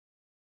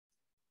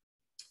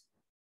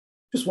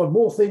 Just one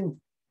more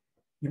thing.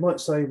 You might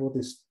say, well,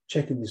 this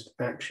checking this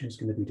action is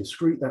going to be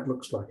discrete. That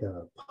looks like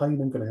a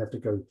pain. I'm going to have to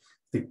go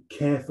think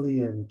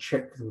carefully and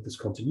check for this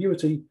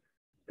continuity.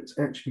 It's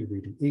actually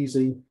really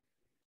easy.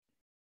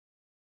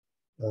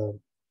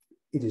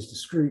 It is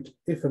discrete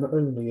if and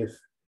only if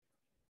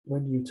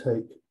when you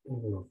take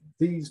all of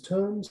these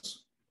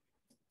terms,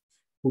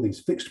 all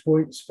these fixed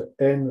points for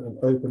N and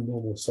open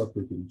normal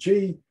subgroup in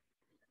G,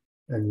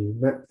 and you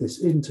map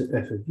this into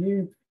F of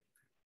U,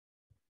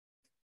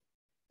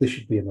 this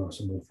should be an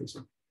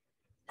isomorphism.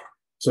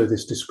 So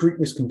this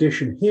discreteness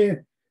condition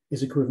here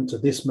is equivalent to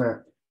this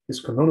map,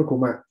 this canonical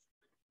map,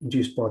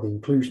 induced by the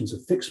inclusions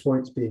of fixed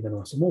points being an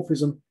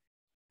isomorphism.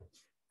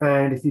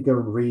 And if you go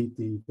and read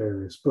the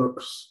various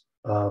books,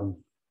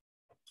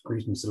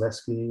 Reed and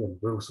Zaleski and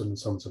Wilson and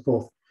so on and so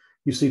forth,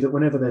 you see that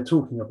whenever they're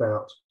talking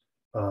about,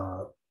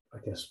 I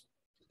guess,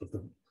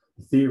 the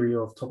theory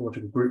of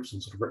topological groups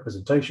and sort of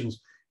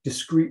representations,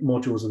 discrete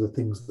modules are the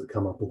things that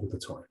come up all the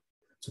time.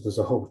 So there's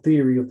a whole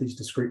theory of these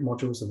discrete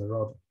modules, and they're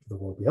rather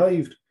well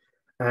behaved,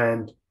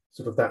 and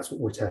sort of that's what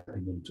we're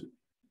tapping into.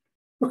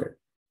 Okay,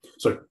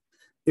 so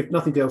if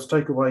nothing else,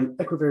 take away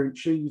equivariant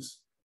sheaves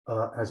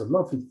has a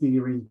lovely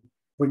theory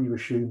when you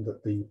assume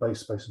that the base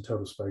space and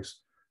total space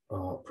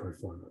are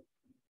profinite.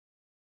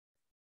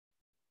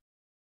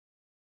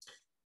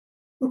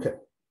 Okay,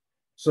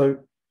 so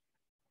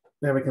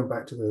now we come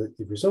back to the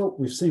result.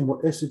 We've seen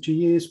what S of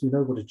G is. We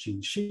know what a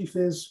G sheaf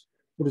is.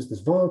 What is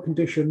this vial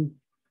condition?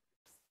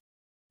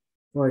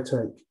 I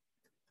take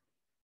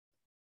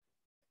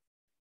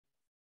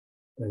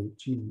a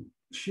G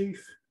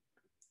sheaf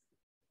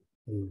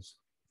is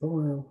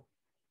vial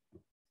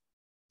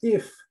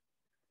if,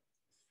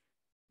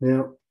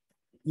 now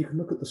you can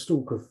look at the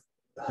stalk of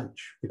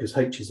H because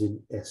H is in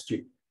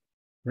SG,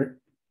 right?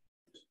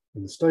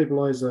 And the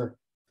stabilizer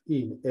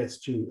in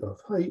SG of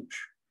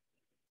H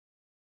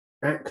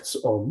acts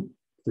on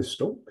this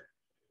stalk,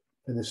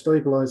 and the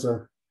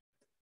stabilizer,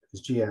 because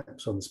G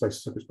acts on the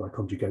space subgroups by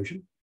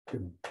conjugation,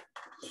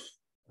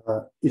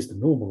 is the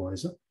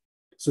normalizer.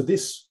 So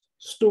this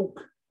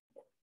stalk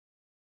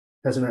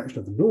has an action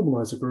of the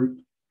normalizer group.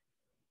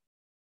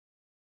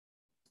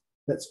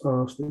 Let's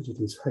ask that it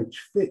is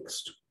H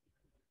fixed.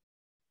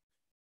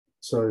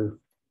 So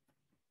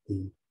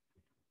the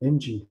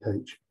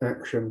NGH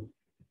action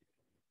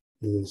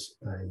is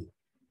a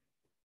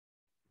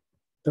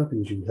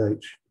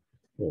WGH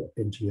or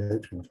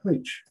NGH mod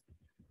H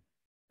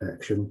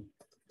action.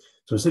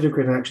 So instead of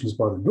getting actions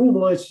by the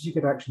normalizers, you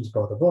get actions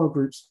by the vial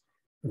groups,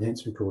 and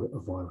hence we call it a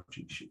vial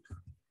G sheaf.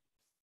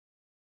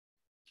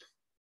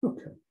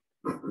 Okay.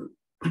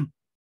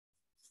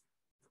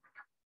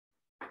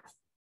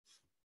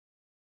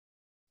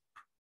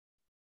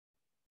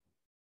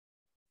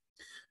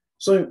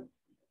 So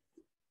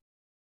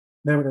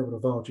now we know what a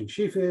vial G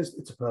sheaf is.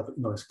 It's a perfect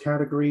nice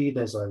category.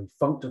 There's a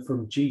functor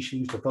from G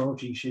sheaves to vial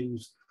G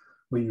sheaves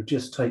where you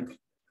just take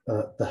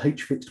the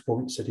H fixed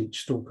points at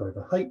each stalk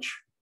over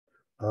H,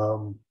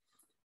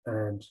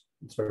 and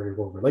it's very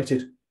well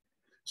related.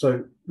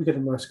 So we get a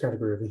nice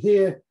category over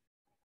here.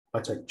 I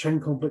take chain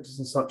complexes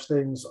and such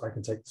things. I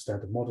can take the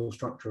standard model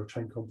structure of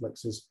chain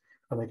complexes,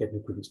 and I get an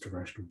equivalence to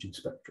rational G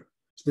spectra.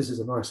 So this is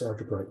a nice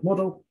algebraic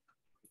model.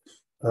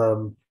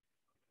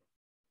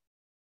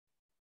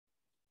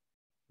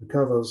 It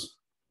covers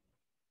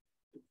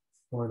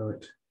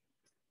finite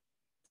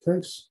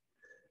case.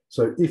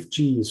 So if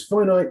G is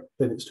finite,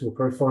 then it's to a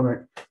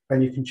profinite,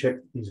 and you can check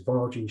these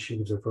vial G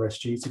sheaves over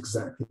SG. It's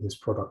exactly this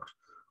product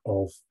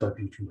of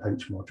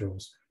W2H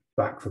modules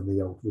back from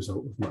the old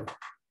result we've made.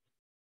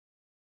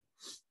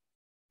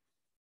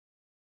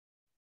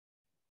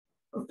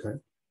 Okay.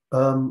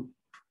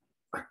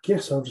 I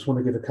guess I just want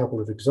to give a couple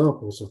of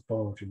examples of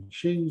bar G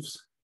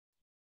sheaves.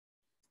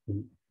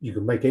 You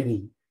can make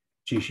any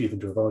G sheaf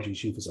into a bar G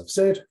sheaf, as I've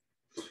said,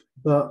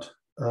 but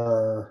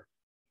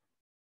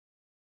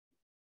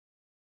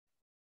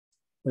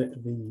let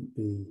V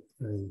be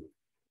a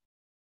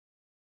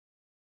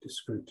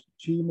discrete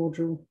G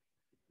module.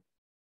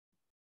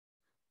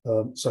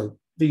 So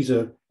these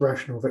are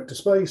rational vector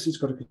space. It's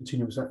got a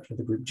continuous action of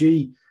the group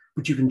G,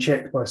 which you can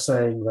check by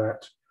saying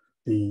that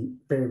the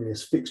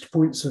various fixed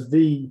points of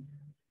V,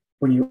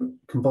 when you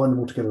combine them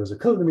all together as a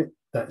colimit,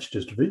 that's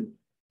just V.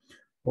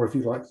 Or if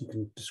you like, you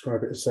can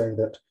describe it as saying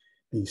that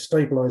the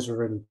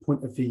stabilizer of any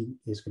point of V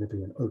is going to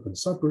be an open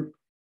subgroup.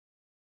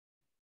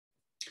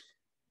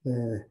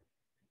 There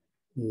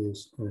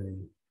is a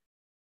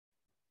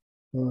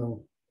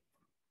file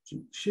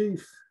G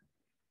sheaf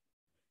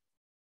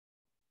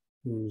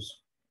whose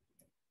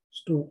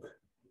stalk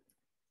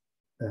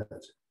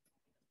at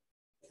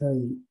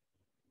K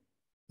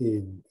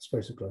in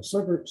space of closed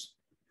subgroups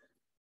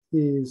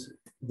is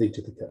V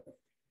to the K.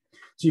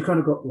 So you kind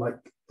of got like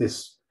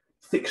this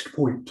fixed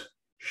point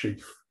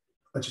sheaf.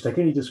 I just take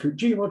any discrete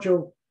G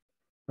module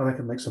and I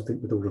can make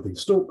something with all of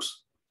these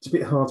stalks. It's a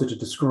bit harder to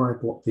describe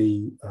what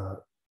the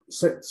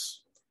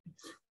sets,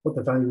 what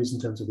the value is in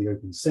terms of the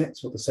open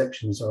sets, what the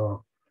sections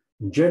are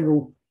in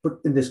general, but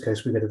in this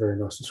case we get a very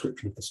nice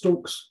description of the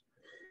stalks.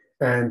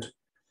 And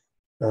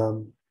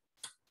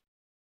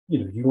you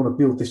know, you want to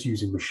build this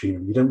using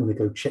machinery. You don't want to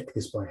go check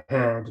this by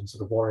hand and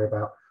sort of worry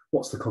about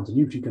what's the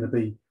continuity going to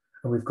be,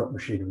 and we've got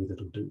machinery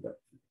that'll do that.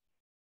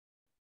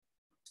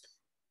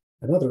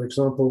 Another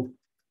example,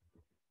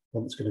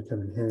 one that's going to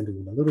come in handy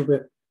in a little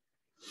bit.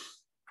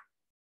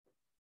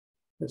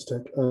 Let's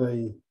take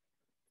a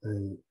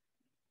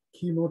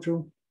Q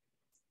module.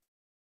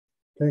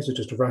 Okay, so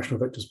just a rational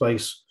vector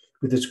space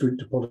with this group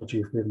topology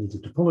if we ever need to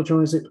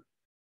topologize it.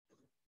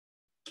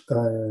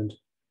 And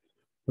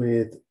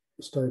with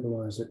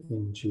stabilizer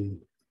in G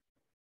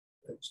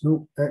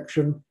X0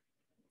 action,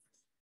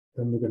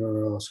 then we're going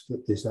to ask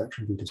that this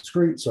action be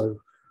discrete, so,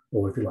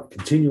 or if you like,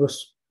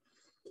 continuous.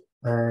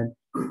 And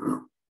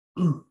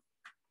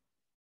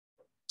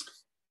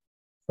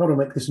how to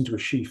make this into a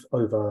sheaf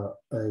over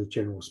a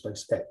general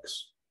space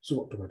X. So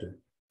what do?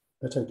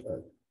 I take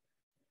A.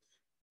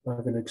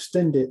 I'm going to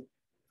extend it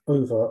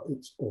over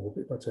its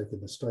orbit by taking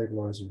the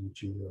stabilizer in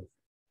G of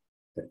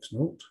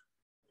X0.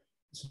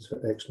 This is for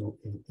X0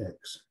 in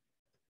X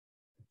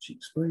G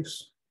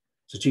space.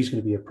 So G is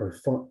going to be a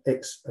profinite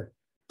X.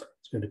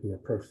 It's going to be a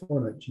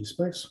profinite G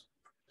space.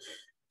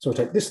 So I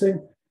take this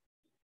thing,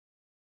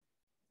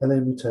 and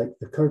then we take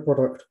the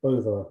co-product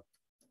over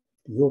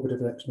the orbit of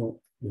X0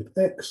 with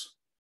X,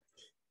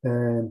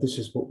 and this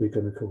is what we're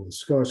going to call the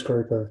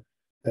skyscraper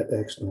at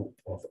X0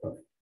 of A.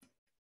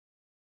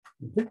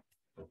 Okay.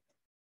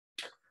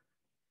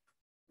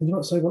 And you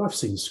might say, well, I've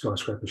seen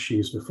skyscraper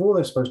sheaves before.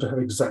 They're supposed to have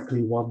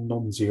exactly one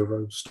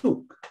non-zero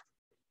stalk.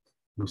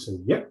 We say,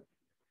 yep.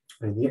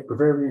 In the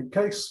equivariant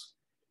case,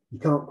 you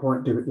can't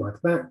quite do it like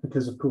that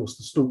because, of course,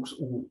 the stalks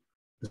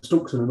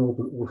in an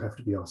orbit all have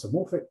to be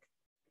isomorphic.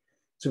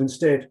 So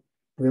instead,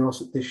 we ask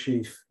that this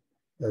sheaf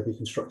be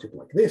constructed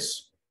like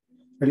this,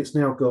 and it's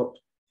now got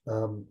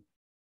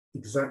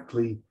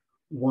exactly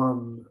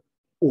one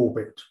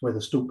orbit where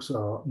the stalks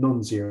are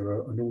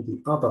non-zero and all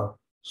the other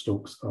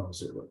stalks are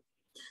zero.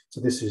 So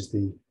this is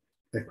the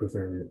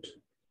equivariant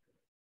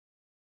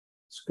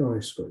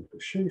skyscraper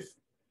sheaf.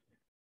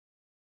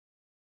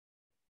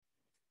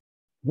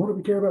 Why do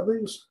we care about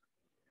these?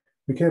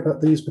 We care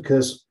about these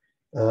because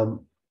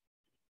you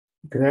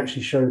can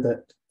actually show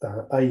that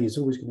A is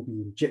always going to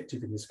be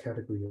injective in this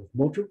category of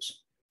modules.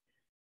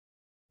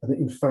 And that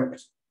in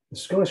fact, the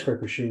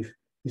skyscraper sheaf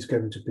is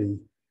going to be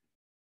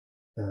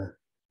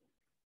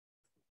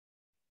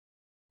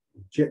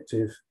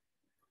injective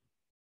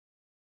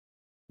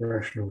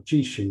rational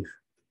G sheaf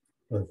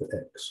over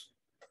X.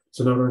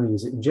 So not only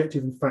is it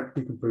injective, in fact,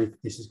 we can prove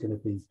this is going to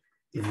be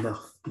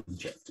enough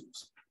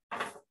injectives.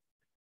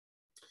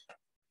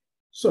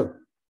 So,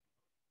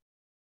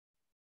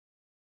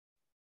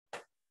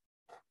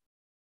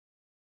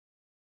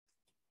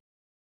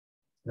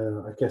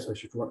 I guess I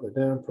should write that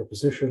down.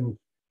 Proposition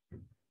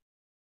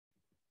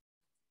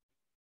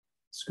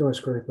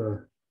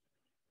skyscraper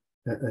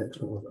at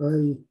X0 of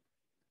A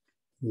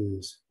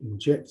is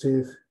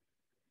injective,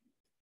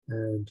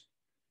 and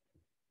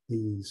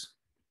these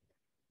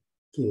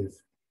give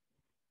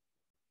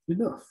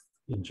enough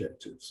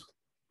injectives.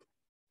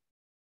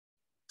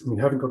 I mean,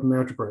 having got an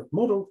algebraic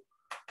model,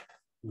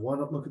 why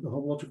not look at the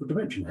homological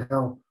dimension?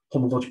 How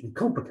homologically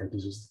complicated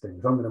is the thing?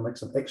 If I'm going to make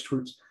some X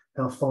routes,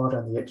 how far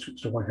down the X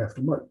routes do I have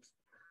to make?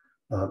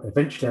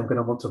 Eventually, I'm going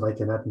to want to make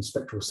an atom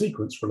spectral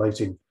sequence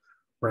relating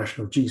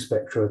rational G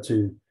spectra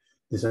to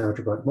this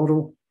algebraic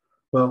model.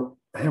 Well,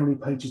 how many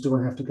pages do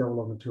I have to go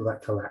along until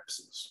that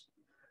collapses?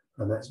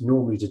 And that's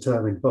normally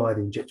determined by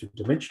the injective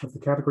dimension of the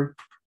category.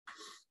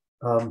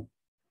 So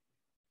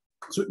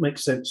it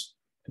makes sense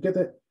to get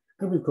that.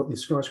 And we've got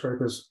these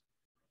skyscrapers,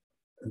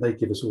 and they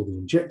give us all the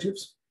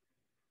injectives.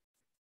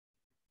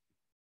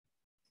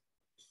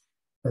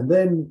 And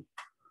then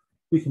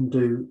we can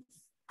do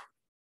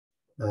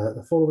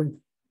the following.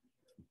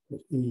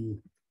 E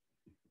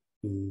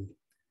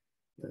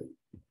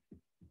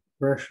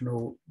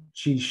rational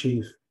G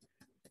sheaf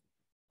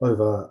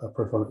over a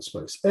profinite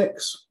space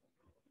X,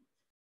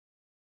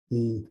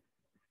 the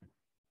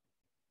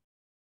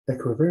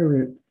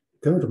equivariant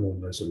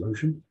Godemont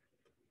resolution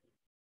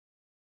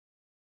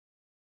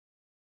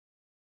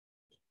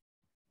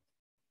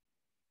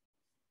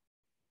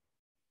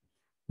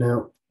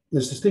now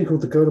there's this thing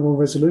called the Godemont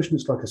resolution.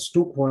 It's like a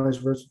stalkwise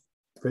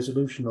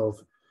resolution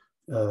of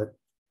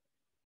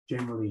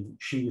generally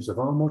sheaves of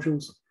R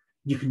modules.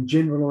 You can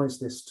generalize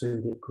this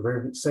to the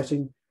equivariant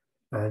setting,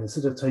 and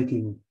instead of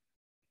taking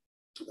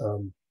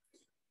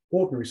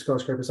ordinary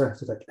skyscrapers, I have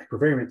to take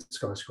equivariant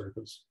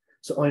skyscrapers.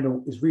 So I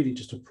naught is really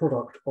just a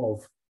product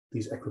of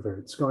these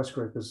equivariant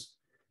skyscrapers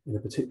in a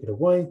particular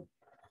way.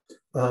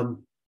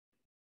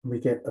 We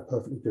get a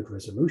perfectly good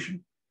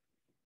resolution.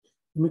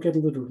 And we get a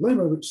little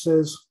lemma which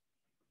says,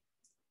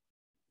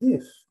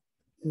 if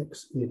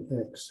x in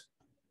x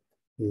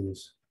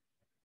is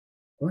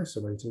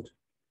isolated,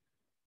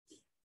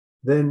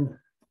 then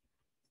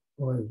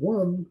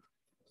I1,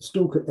 the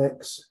stalk at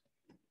x,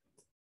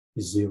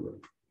 is 0.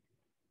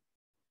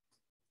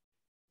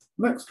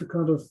 And that's the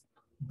kind of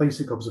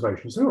basic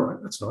observation. So, all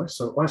right, that's nice.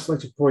 So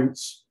isolated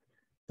points,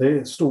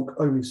 their stalk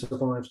only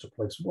survives to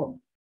place 1.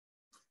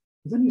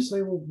 But then you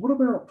say, well, what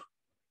about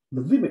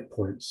the limit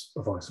points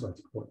of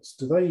isolated points?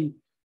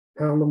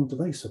 How long do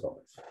they survive?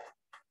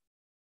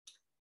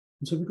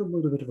 And so we've got a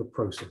little bit of a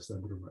process there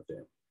we're going to write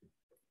down.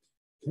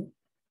 Okay.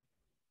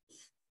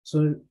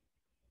 So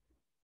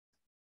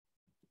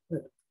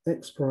let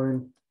x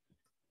prime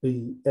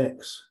be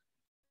x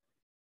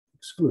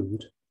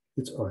exclude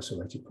its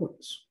isolated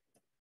points.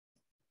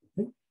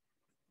 Okay.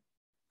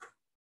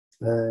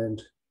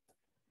 And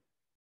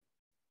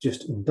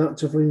just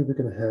inductively, we're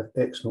going to have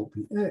x naught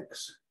be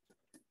x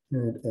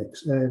and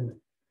xn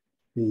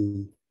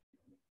be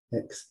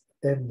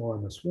xn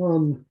minus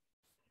 1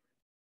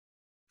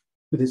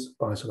 with its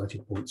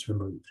isolated points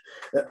removed.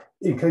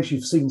 In case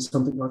you've seen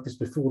something like this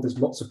before, there's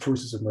lots of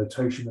choices of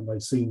notation and they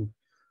seem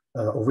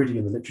already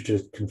in the literature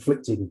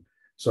conflicting.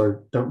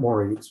 So don't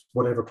worry, it's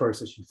whatever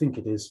process you think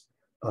it is.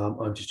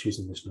 I'm just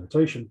choosing this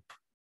notation.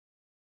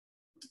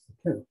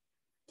 Okay.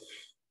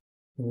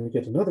 And we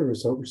get another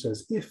result which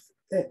says if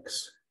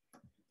x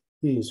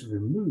is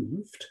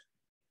removed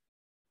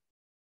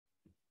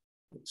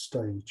at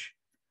stage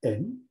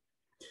n,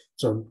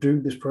 so I'm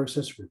doing this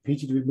process,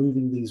 repeatedly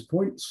removing these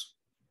points,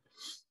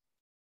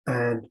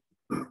 and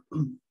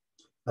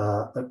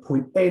at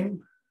point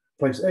n,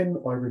 place n,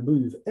 I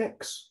remove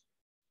x,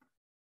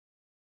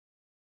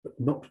 but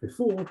not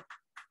before,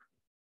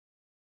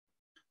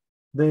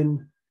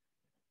 then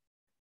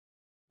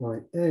my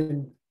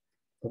n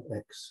of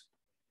x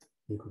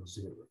equals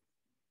 0.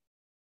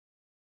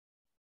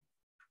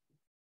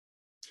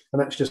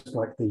 And that's just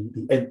like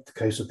the nth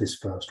case of this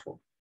first one.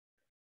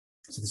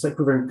 So this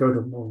equivariant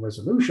Godemont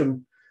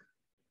resolution,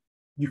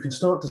 you can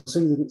start to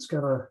see that it's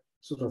going to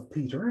sort of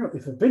peter out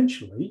if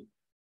eventually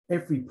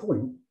every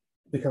point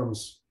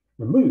becomes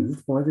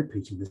removed by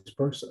repeating this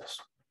process.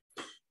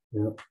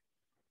 Yeah.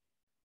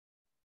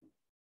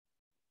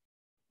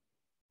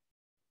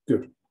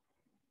 Good.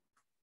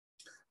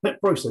 That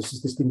process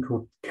is this thing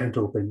called the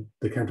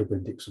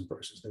Cantor-Bendixson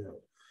process there.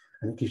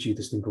 And it gives you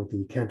this thing called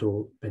the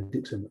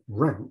Cantor-Bendixson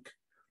rank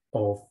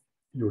of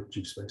your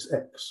G space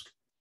X.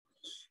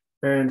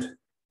 And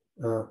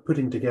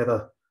putting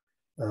together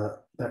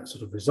that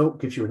sort of result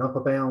gives you an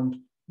upper bound.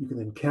 You can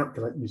then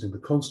calculate using the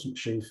constant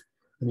sheaf,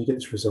 and you get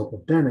this result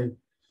of Danny,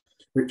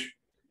 which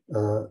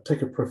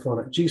take a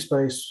profinite G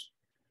space,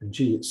 and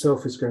G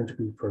itself is going to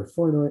be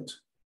profinite.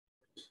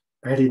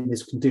 Add in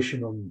this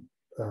condition on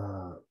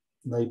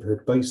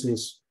neighborhood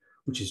basis,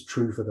 which is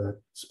true for the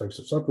space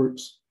of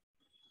subgroups.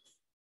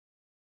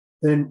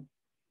 Then,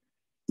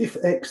 if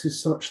X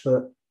is such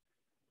that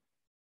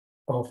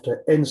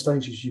after n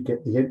stages you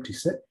get the empty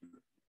set,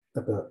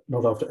 but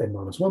not after n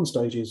minus 1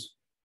 stages,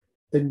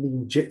 then the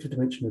injective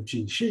dimension of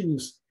G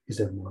sheaves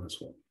is n minus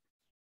 1.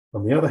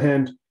 On the other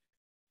hand,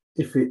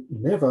 if it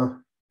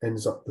never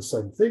ends up the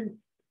same thing,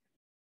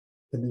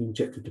 then the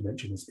injective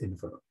dimension is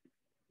infinite.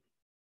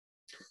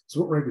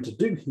 So what we're able to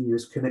do here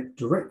is connect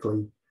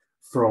directly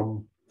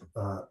from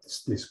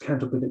this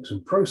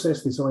Cantor-Bendixson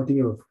process, this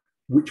idea of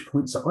which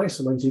points are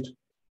isolated,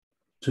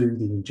 to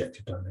the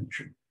injective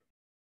dimension.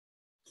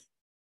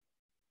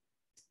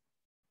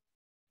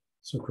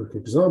 So a quick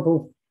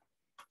example,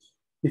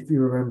 if you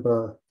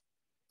remember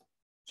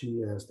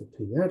G as the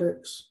P ad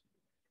x,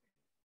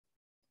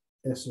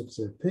 S of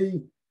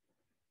ZP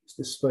is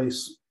this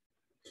space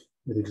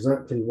with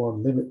exactly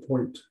one limit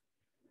point.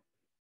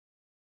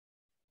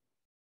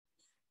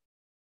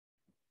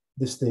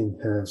 This thing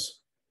has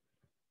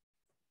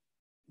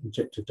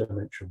injective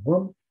dimension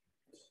 1.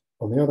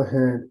 On the other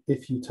hand,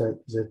 if you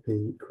take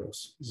ZP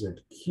cross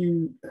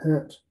ZQ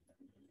hat,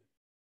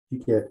 you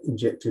get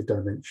injective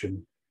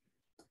dimension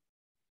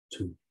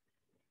 2.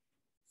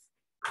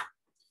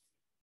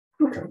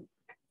 Okay.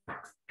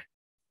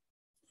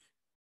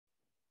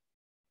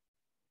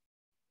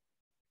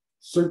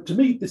 So to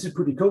me, this is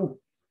pretty cool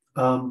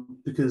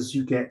because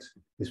you get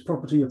this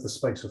property of the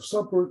space of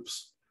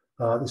subgroups,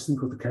 this thing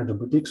called the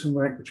Cantor-Dixon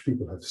rank, which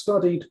people have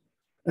studied,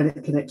 and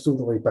it connects all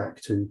the way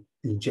back to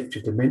the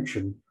injective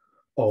dimension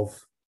of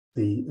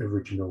the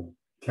original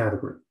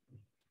category.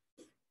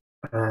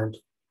 And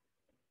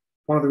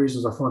one of the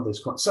reasons I find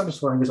this quite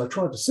satisfying is I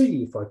tried to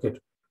see if I could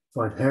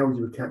find how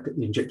you would calculate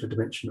the injective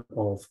dimension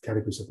of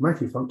categories of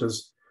Mackey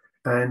functors,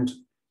 and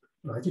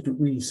I didn't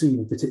really see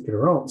any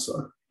particular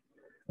answer.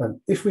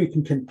 And if we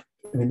can,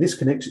 I mean, this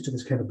connects it to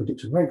this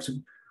Cantor-Dixon rank. So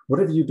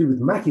whatever you do with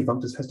Mackey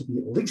functors has to be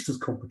at least as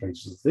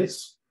complicated as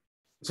this.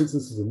 Since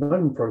this is a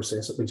known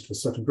process, at least for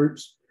certain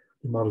groups,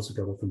 we might as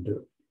well go off and do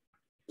it.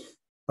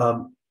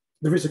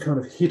 There is a kind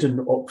of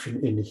hidden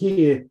option in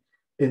here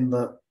in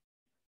that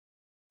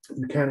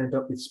you can end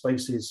up with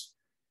spaces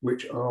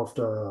which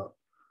after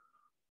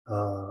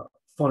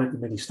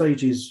finitely many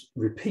stages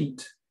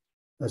repeat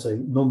as a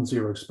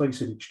non-zero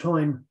space at each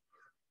time.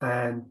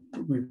 And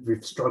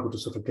we've struggled to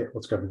sort of get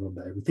what's going on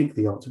there. We think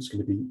the answer is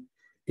going to be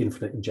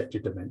infinite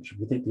injective dimension.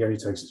 We think the only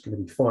case it's going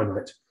to be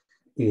finite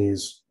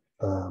is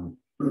in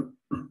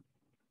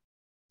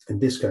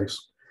this case.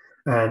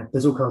 And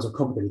there's all kinds of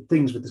complicated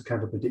things with this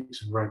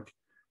Cantor-Dixon rank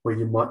where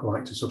you might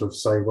like to sort of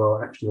say,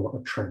 well, actually I want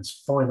a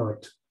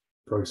transfinite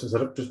process. I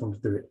don't just want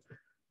to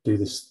do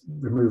this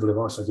removal of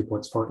isolated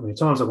points finite many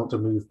times. I want to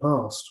move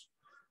past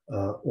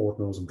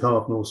ordinals and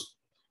cardinals.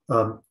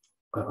 I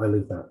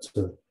leave that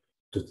to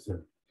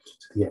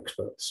the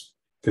experts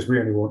because we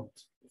only want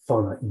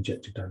finite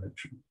injective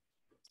dimension.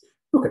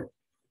 Okay,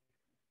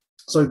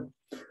 so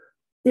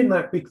in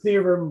that big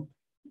theorem,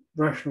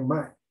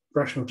 rational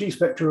G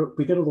spectra,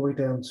 we get all the way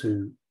down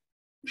to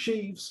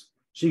sheaves.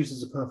 Sheaves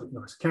is a perfect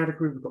nice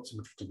category. We've got some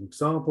interesting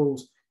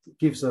examples. It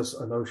gives us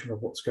a notion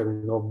of what's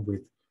going on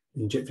with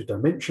the injective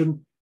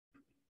dimension.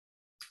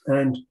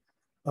 And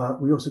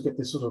we also get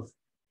this sort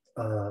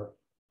of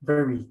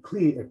very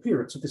clear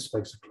appearance of this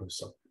space of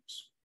closed subgroups.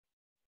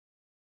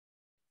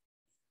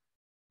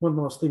 One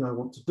last thing I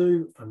want to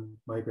do, and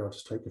maybe I'll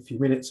just take a few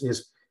minutes,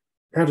 is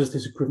how does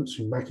this equivalence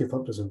between Mackey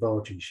functors and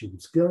Vargy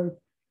sheaves go?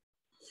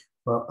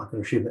 Well, I can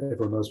assume that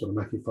everyone knows what a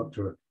Mackey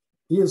functor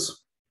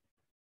is.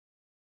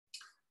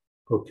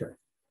 Okay,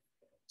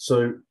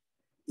 so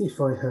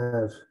if I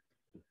have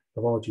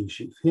a Vargy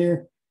sheaf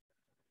here,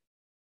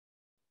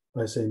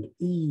 I send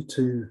E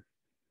to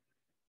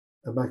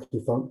a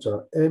Mackey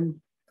functor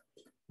M,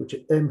 which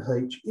at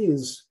MH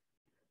is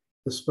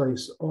the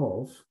space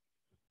of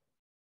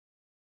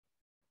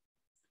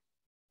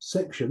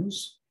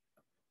sections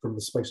from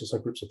the space of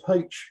subgroups of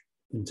H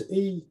into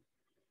E,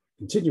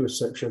 continuous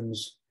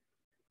sections,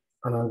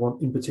 and I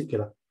want in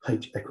particular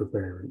H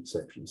equivariant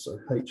sections. So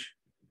H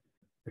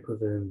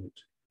equivariant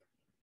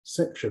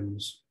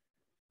sections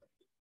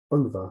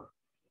over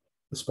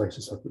the space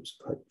of subgroups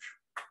of H.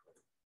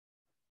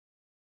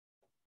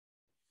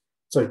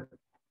 So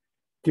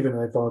given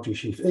a Vargy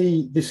sheaf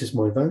E, this is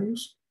my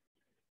values.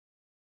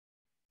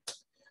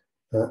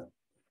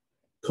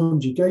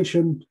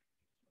 Conjugation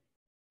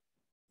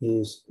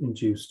is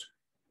induced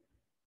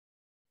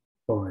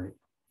by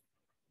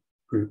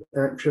group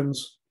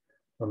actions.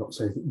 I'm not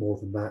saying anything more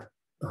than that.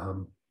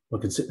 I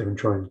can sit there and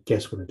try and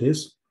guess what it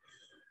is.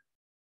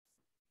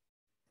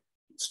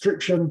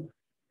 Restriction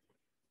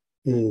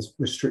is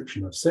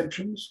restriction of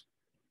sections,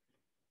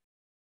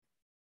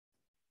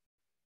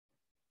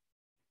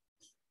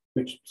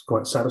 which is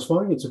quite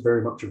satisfying. It's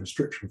very much a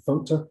restriction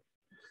functor.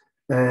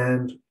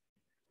 And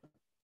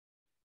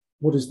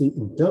what is the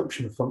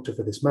induction functor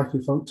for this Mackey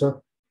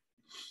functor?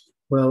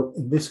 Well,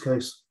 in this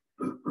case,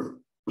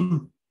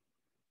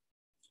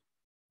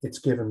 it's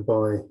given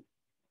by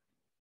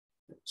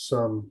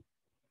sum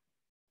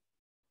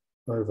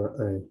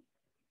over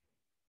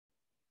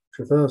a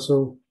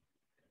traversal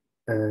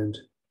and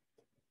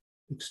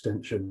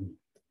extension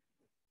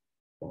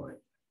by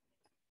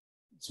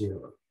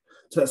 0.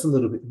 So that's a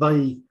little bit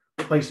vague,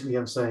 but basically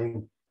I'm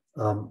saying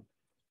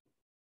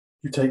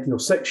you take your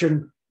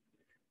section,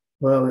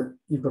 well,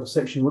 you've got a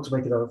section, you want to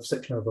make it a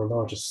section over a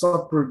larger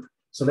subgroup,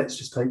 so let's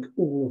just take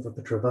all of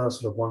the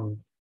traversal of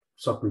one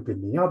subgroup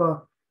in the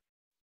other,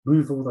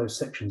 move all those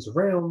sections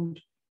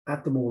around,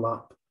 add them all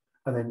up,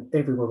 and then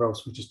everywhere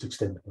else we just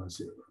extend by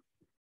 0.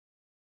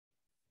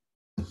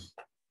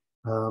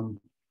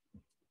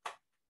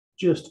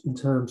 Just in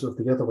terms of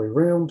the other way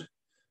around,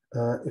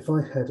 if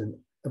I had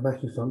a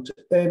Mackey functor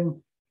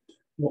M,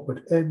 what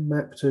would M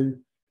map to?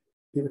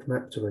 It would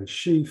map to a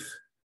sheaf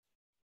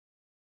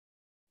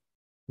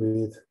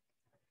with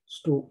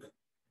stalk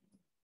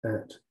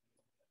at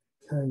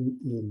K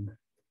in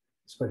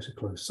space of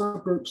closed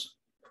subgroups,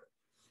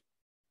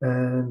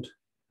 and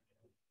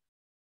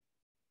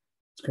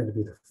it's going to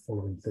be the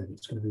following thing.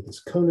 It's going to be this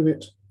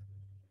co-limit.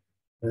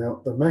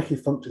 Now, the Mackey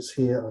functors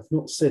here, I've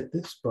not said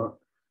this, but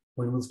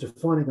when one's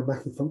defining a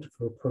Mackey functor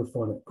for a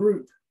profinite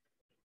group,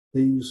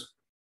 these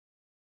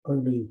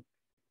only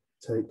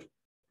take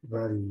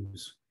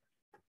values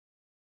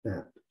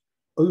at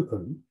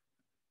open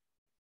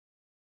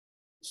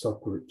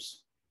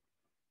subgroups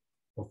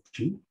of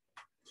G.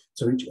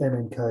 So each M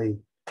and K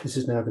This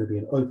is now going to be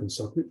an open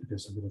subgroup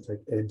because I'm going to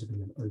take n to be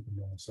an open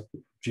line subgroup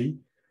of G.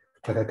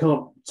 Like I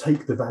can't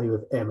take the value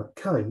of m at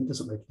k, it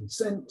doesn't make any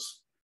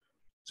sense.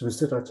 So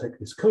instead I take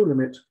this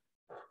colimit,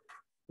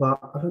 but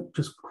I don't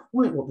just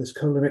quite want this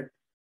colimit.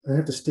 I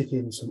have to stick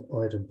in some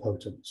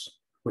idempotence,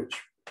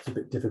 which is a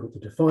bit difficult to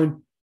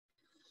define.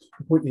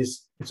 The point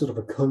is, it's sort of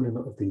a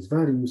colimit of these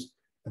values,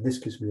 and this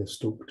gives me a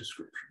stalk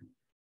description.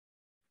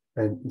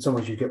 And in some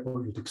ways you get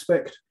what you'd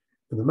expect.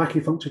 From the Mackey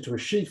functor to a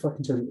sheaf, I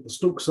can tell you what the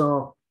stalks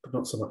are, but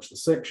not so much the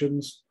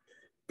sections.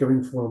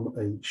 Going from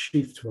a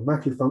sheaf to a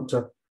Mackey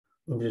functor,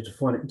 I'm going to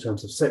define it in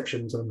terms of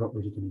sections, and I'm not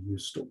really going to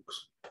use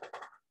stalks.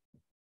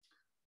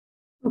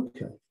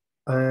 Okay,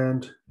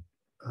 and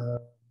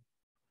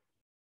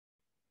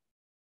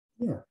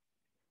yeah,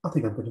 I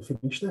think I'm going to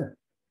finish there.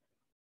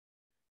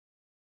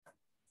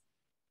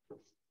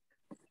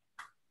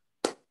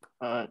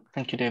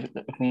 Thank you, David.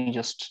 Let me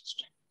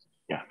just,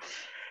 yeah.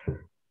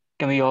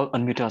 Can we all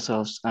unmute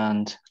ourselves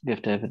and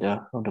give David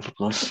a round of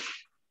applause?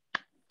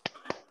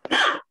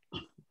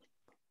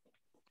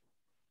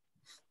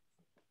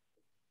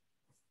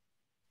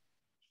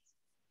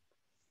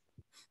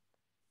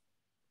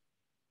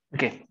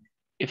 Okay,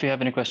 if you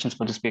have any questions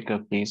for the speaker,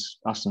 please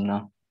ask them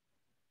now.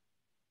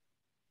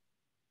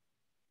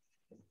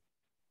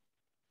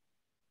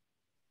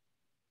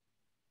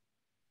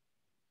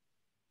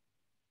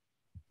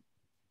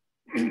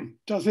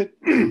 Does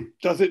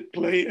it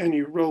play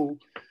any role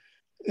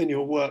in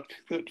your work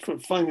that for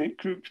finite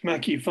group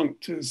Mackey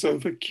functors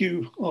over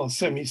Q are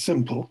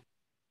semi-simple?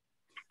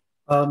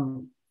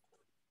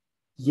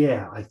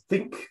 Yeah, I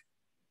think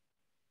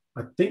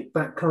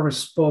that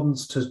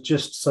corresponds to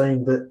just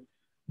saying that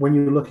when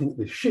you're looking at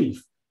the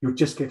sheaf, you're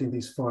just getting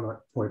these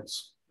finite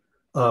points.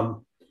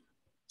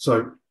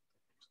 So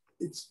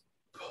it's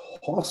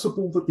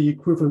possible that the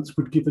equivalence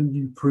would give a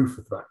new proof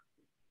of that,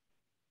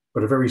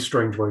 but a very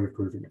strange way of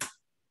proving it.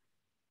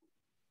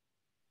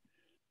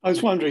 I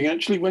was wondering,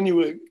 actually, when you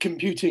were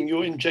computing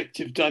your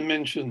injective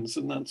dimensions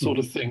and that sort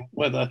of thing,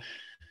 whether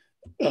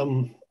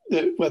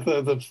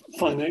the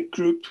finite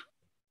group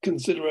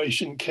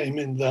consideration came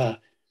in there.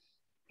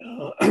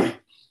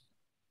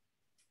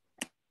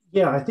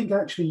 Yeah, I think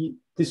actually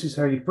this is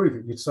how you prove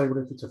it. You'd say,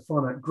 well, if it's a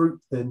finite group,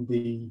 then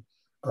the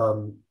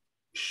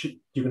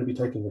you're going to be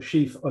taking a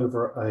sheaf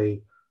over a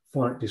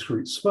finite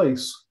discrete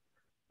space,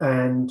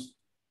 and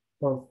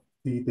well,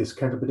 this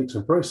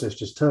Cantor-Dixon process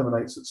just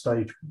terminates at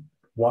stage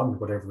 1,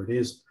 whatever it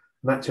is,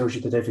 and that tells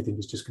you that everything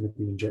is just going to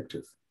be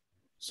injective.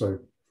 So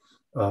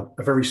a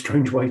very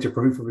strange way to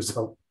prove a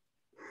result,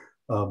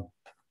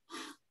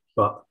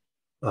 but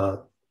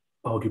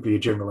arguably a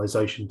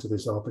generalization to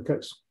this other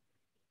case.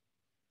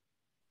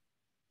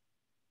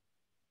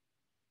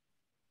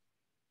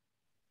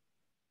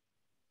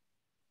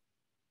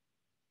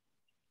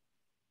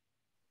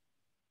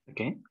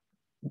 Okay,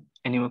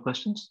 any more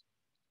questions?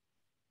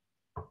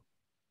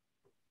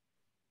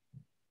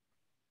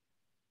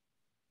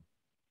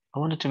 I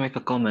wanted to make a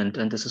comment,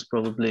 and this is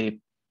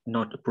probably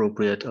not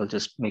appropriate. I'll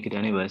just make it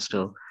anyway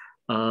still.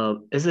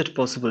 Is it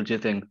possible, do you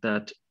think,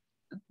 that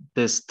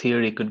this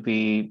theory could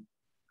be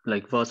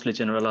like vastly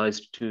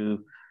generalized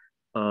to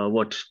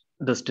what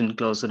Dustin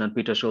Clausen and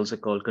Peter Scholze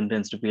call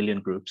condensed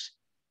abelian groups?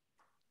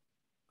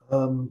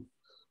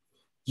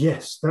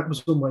 Yes, that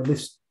was on my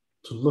list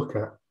to look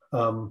at.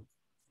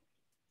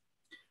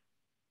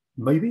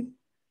 Maybe.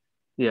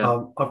 Yeah.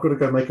 I've got to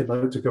go make a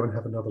note to go and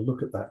have another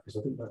look at that because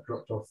I think that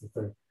dropped off the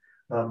thing.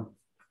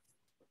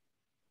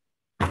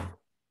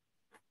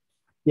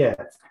 Yeah,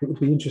 it would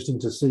be interesting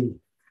to see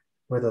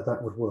whether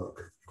that would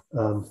work.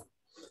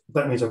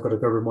 That means I've got to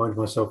go remind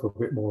myself a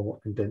bit more on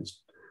what condensed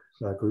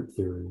group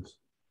theory is.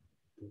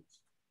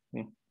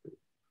 Yeah.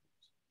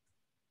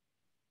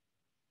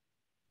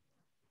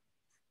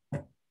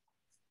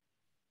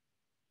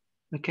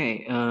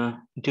 Okay,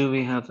 do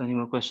we have any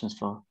more questions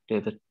for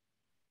David?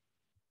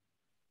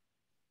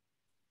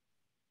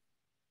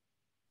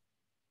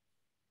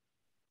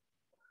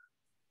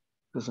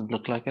 Doesn't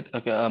look like it.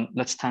 Okay,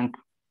 let's thank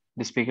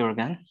the speaker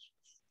again.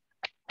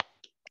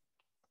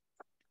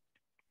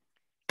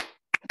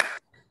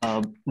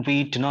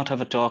 We do not have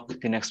a talk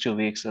the next 2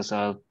 weeks as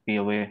I'll be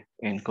away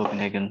in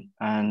Copenhagen.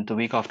 And the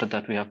week after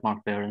that, we have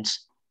Mark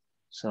Behrens.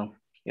 So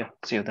yeah,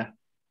 see you there.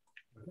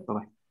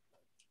 Bye-bye.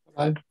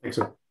 Bye. Thanks,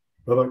 sir.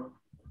 Bye-bye.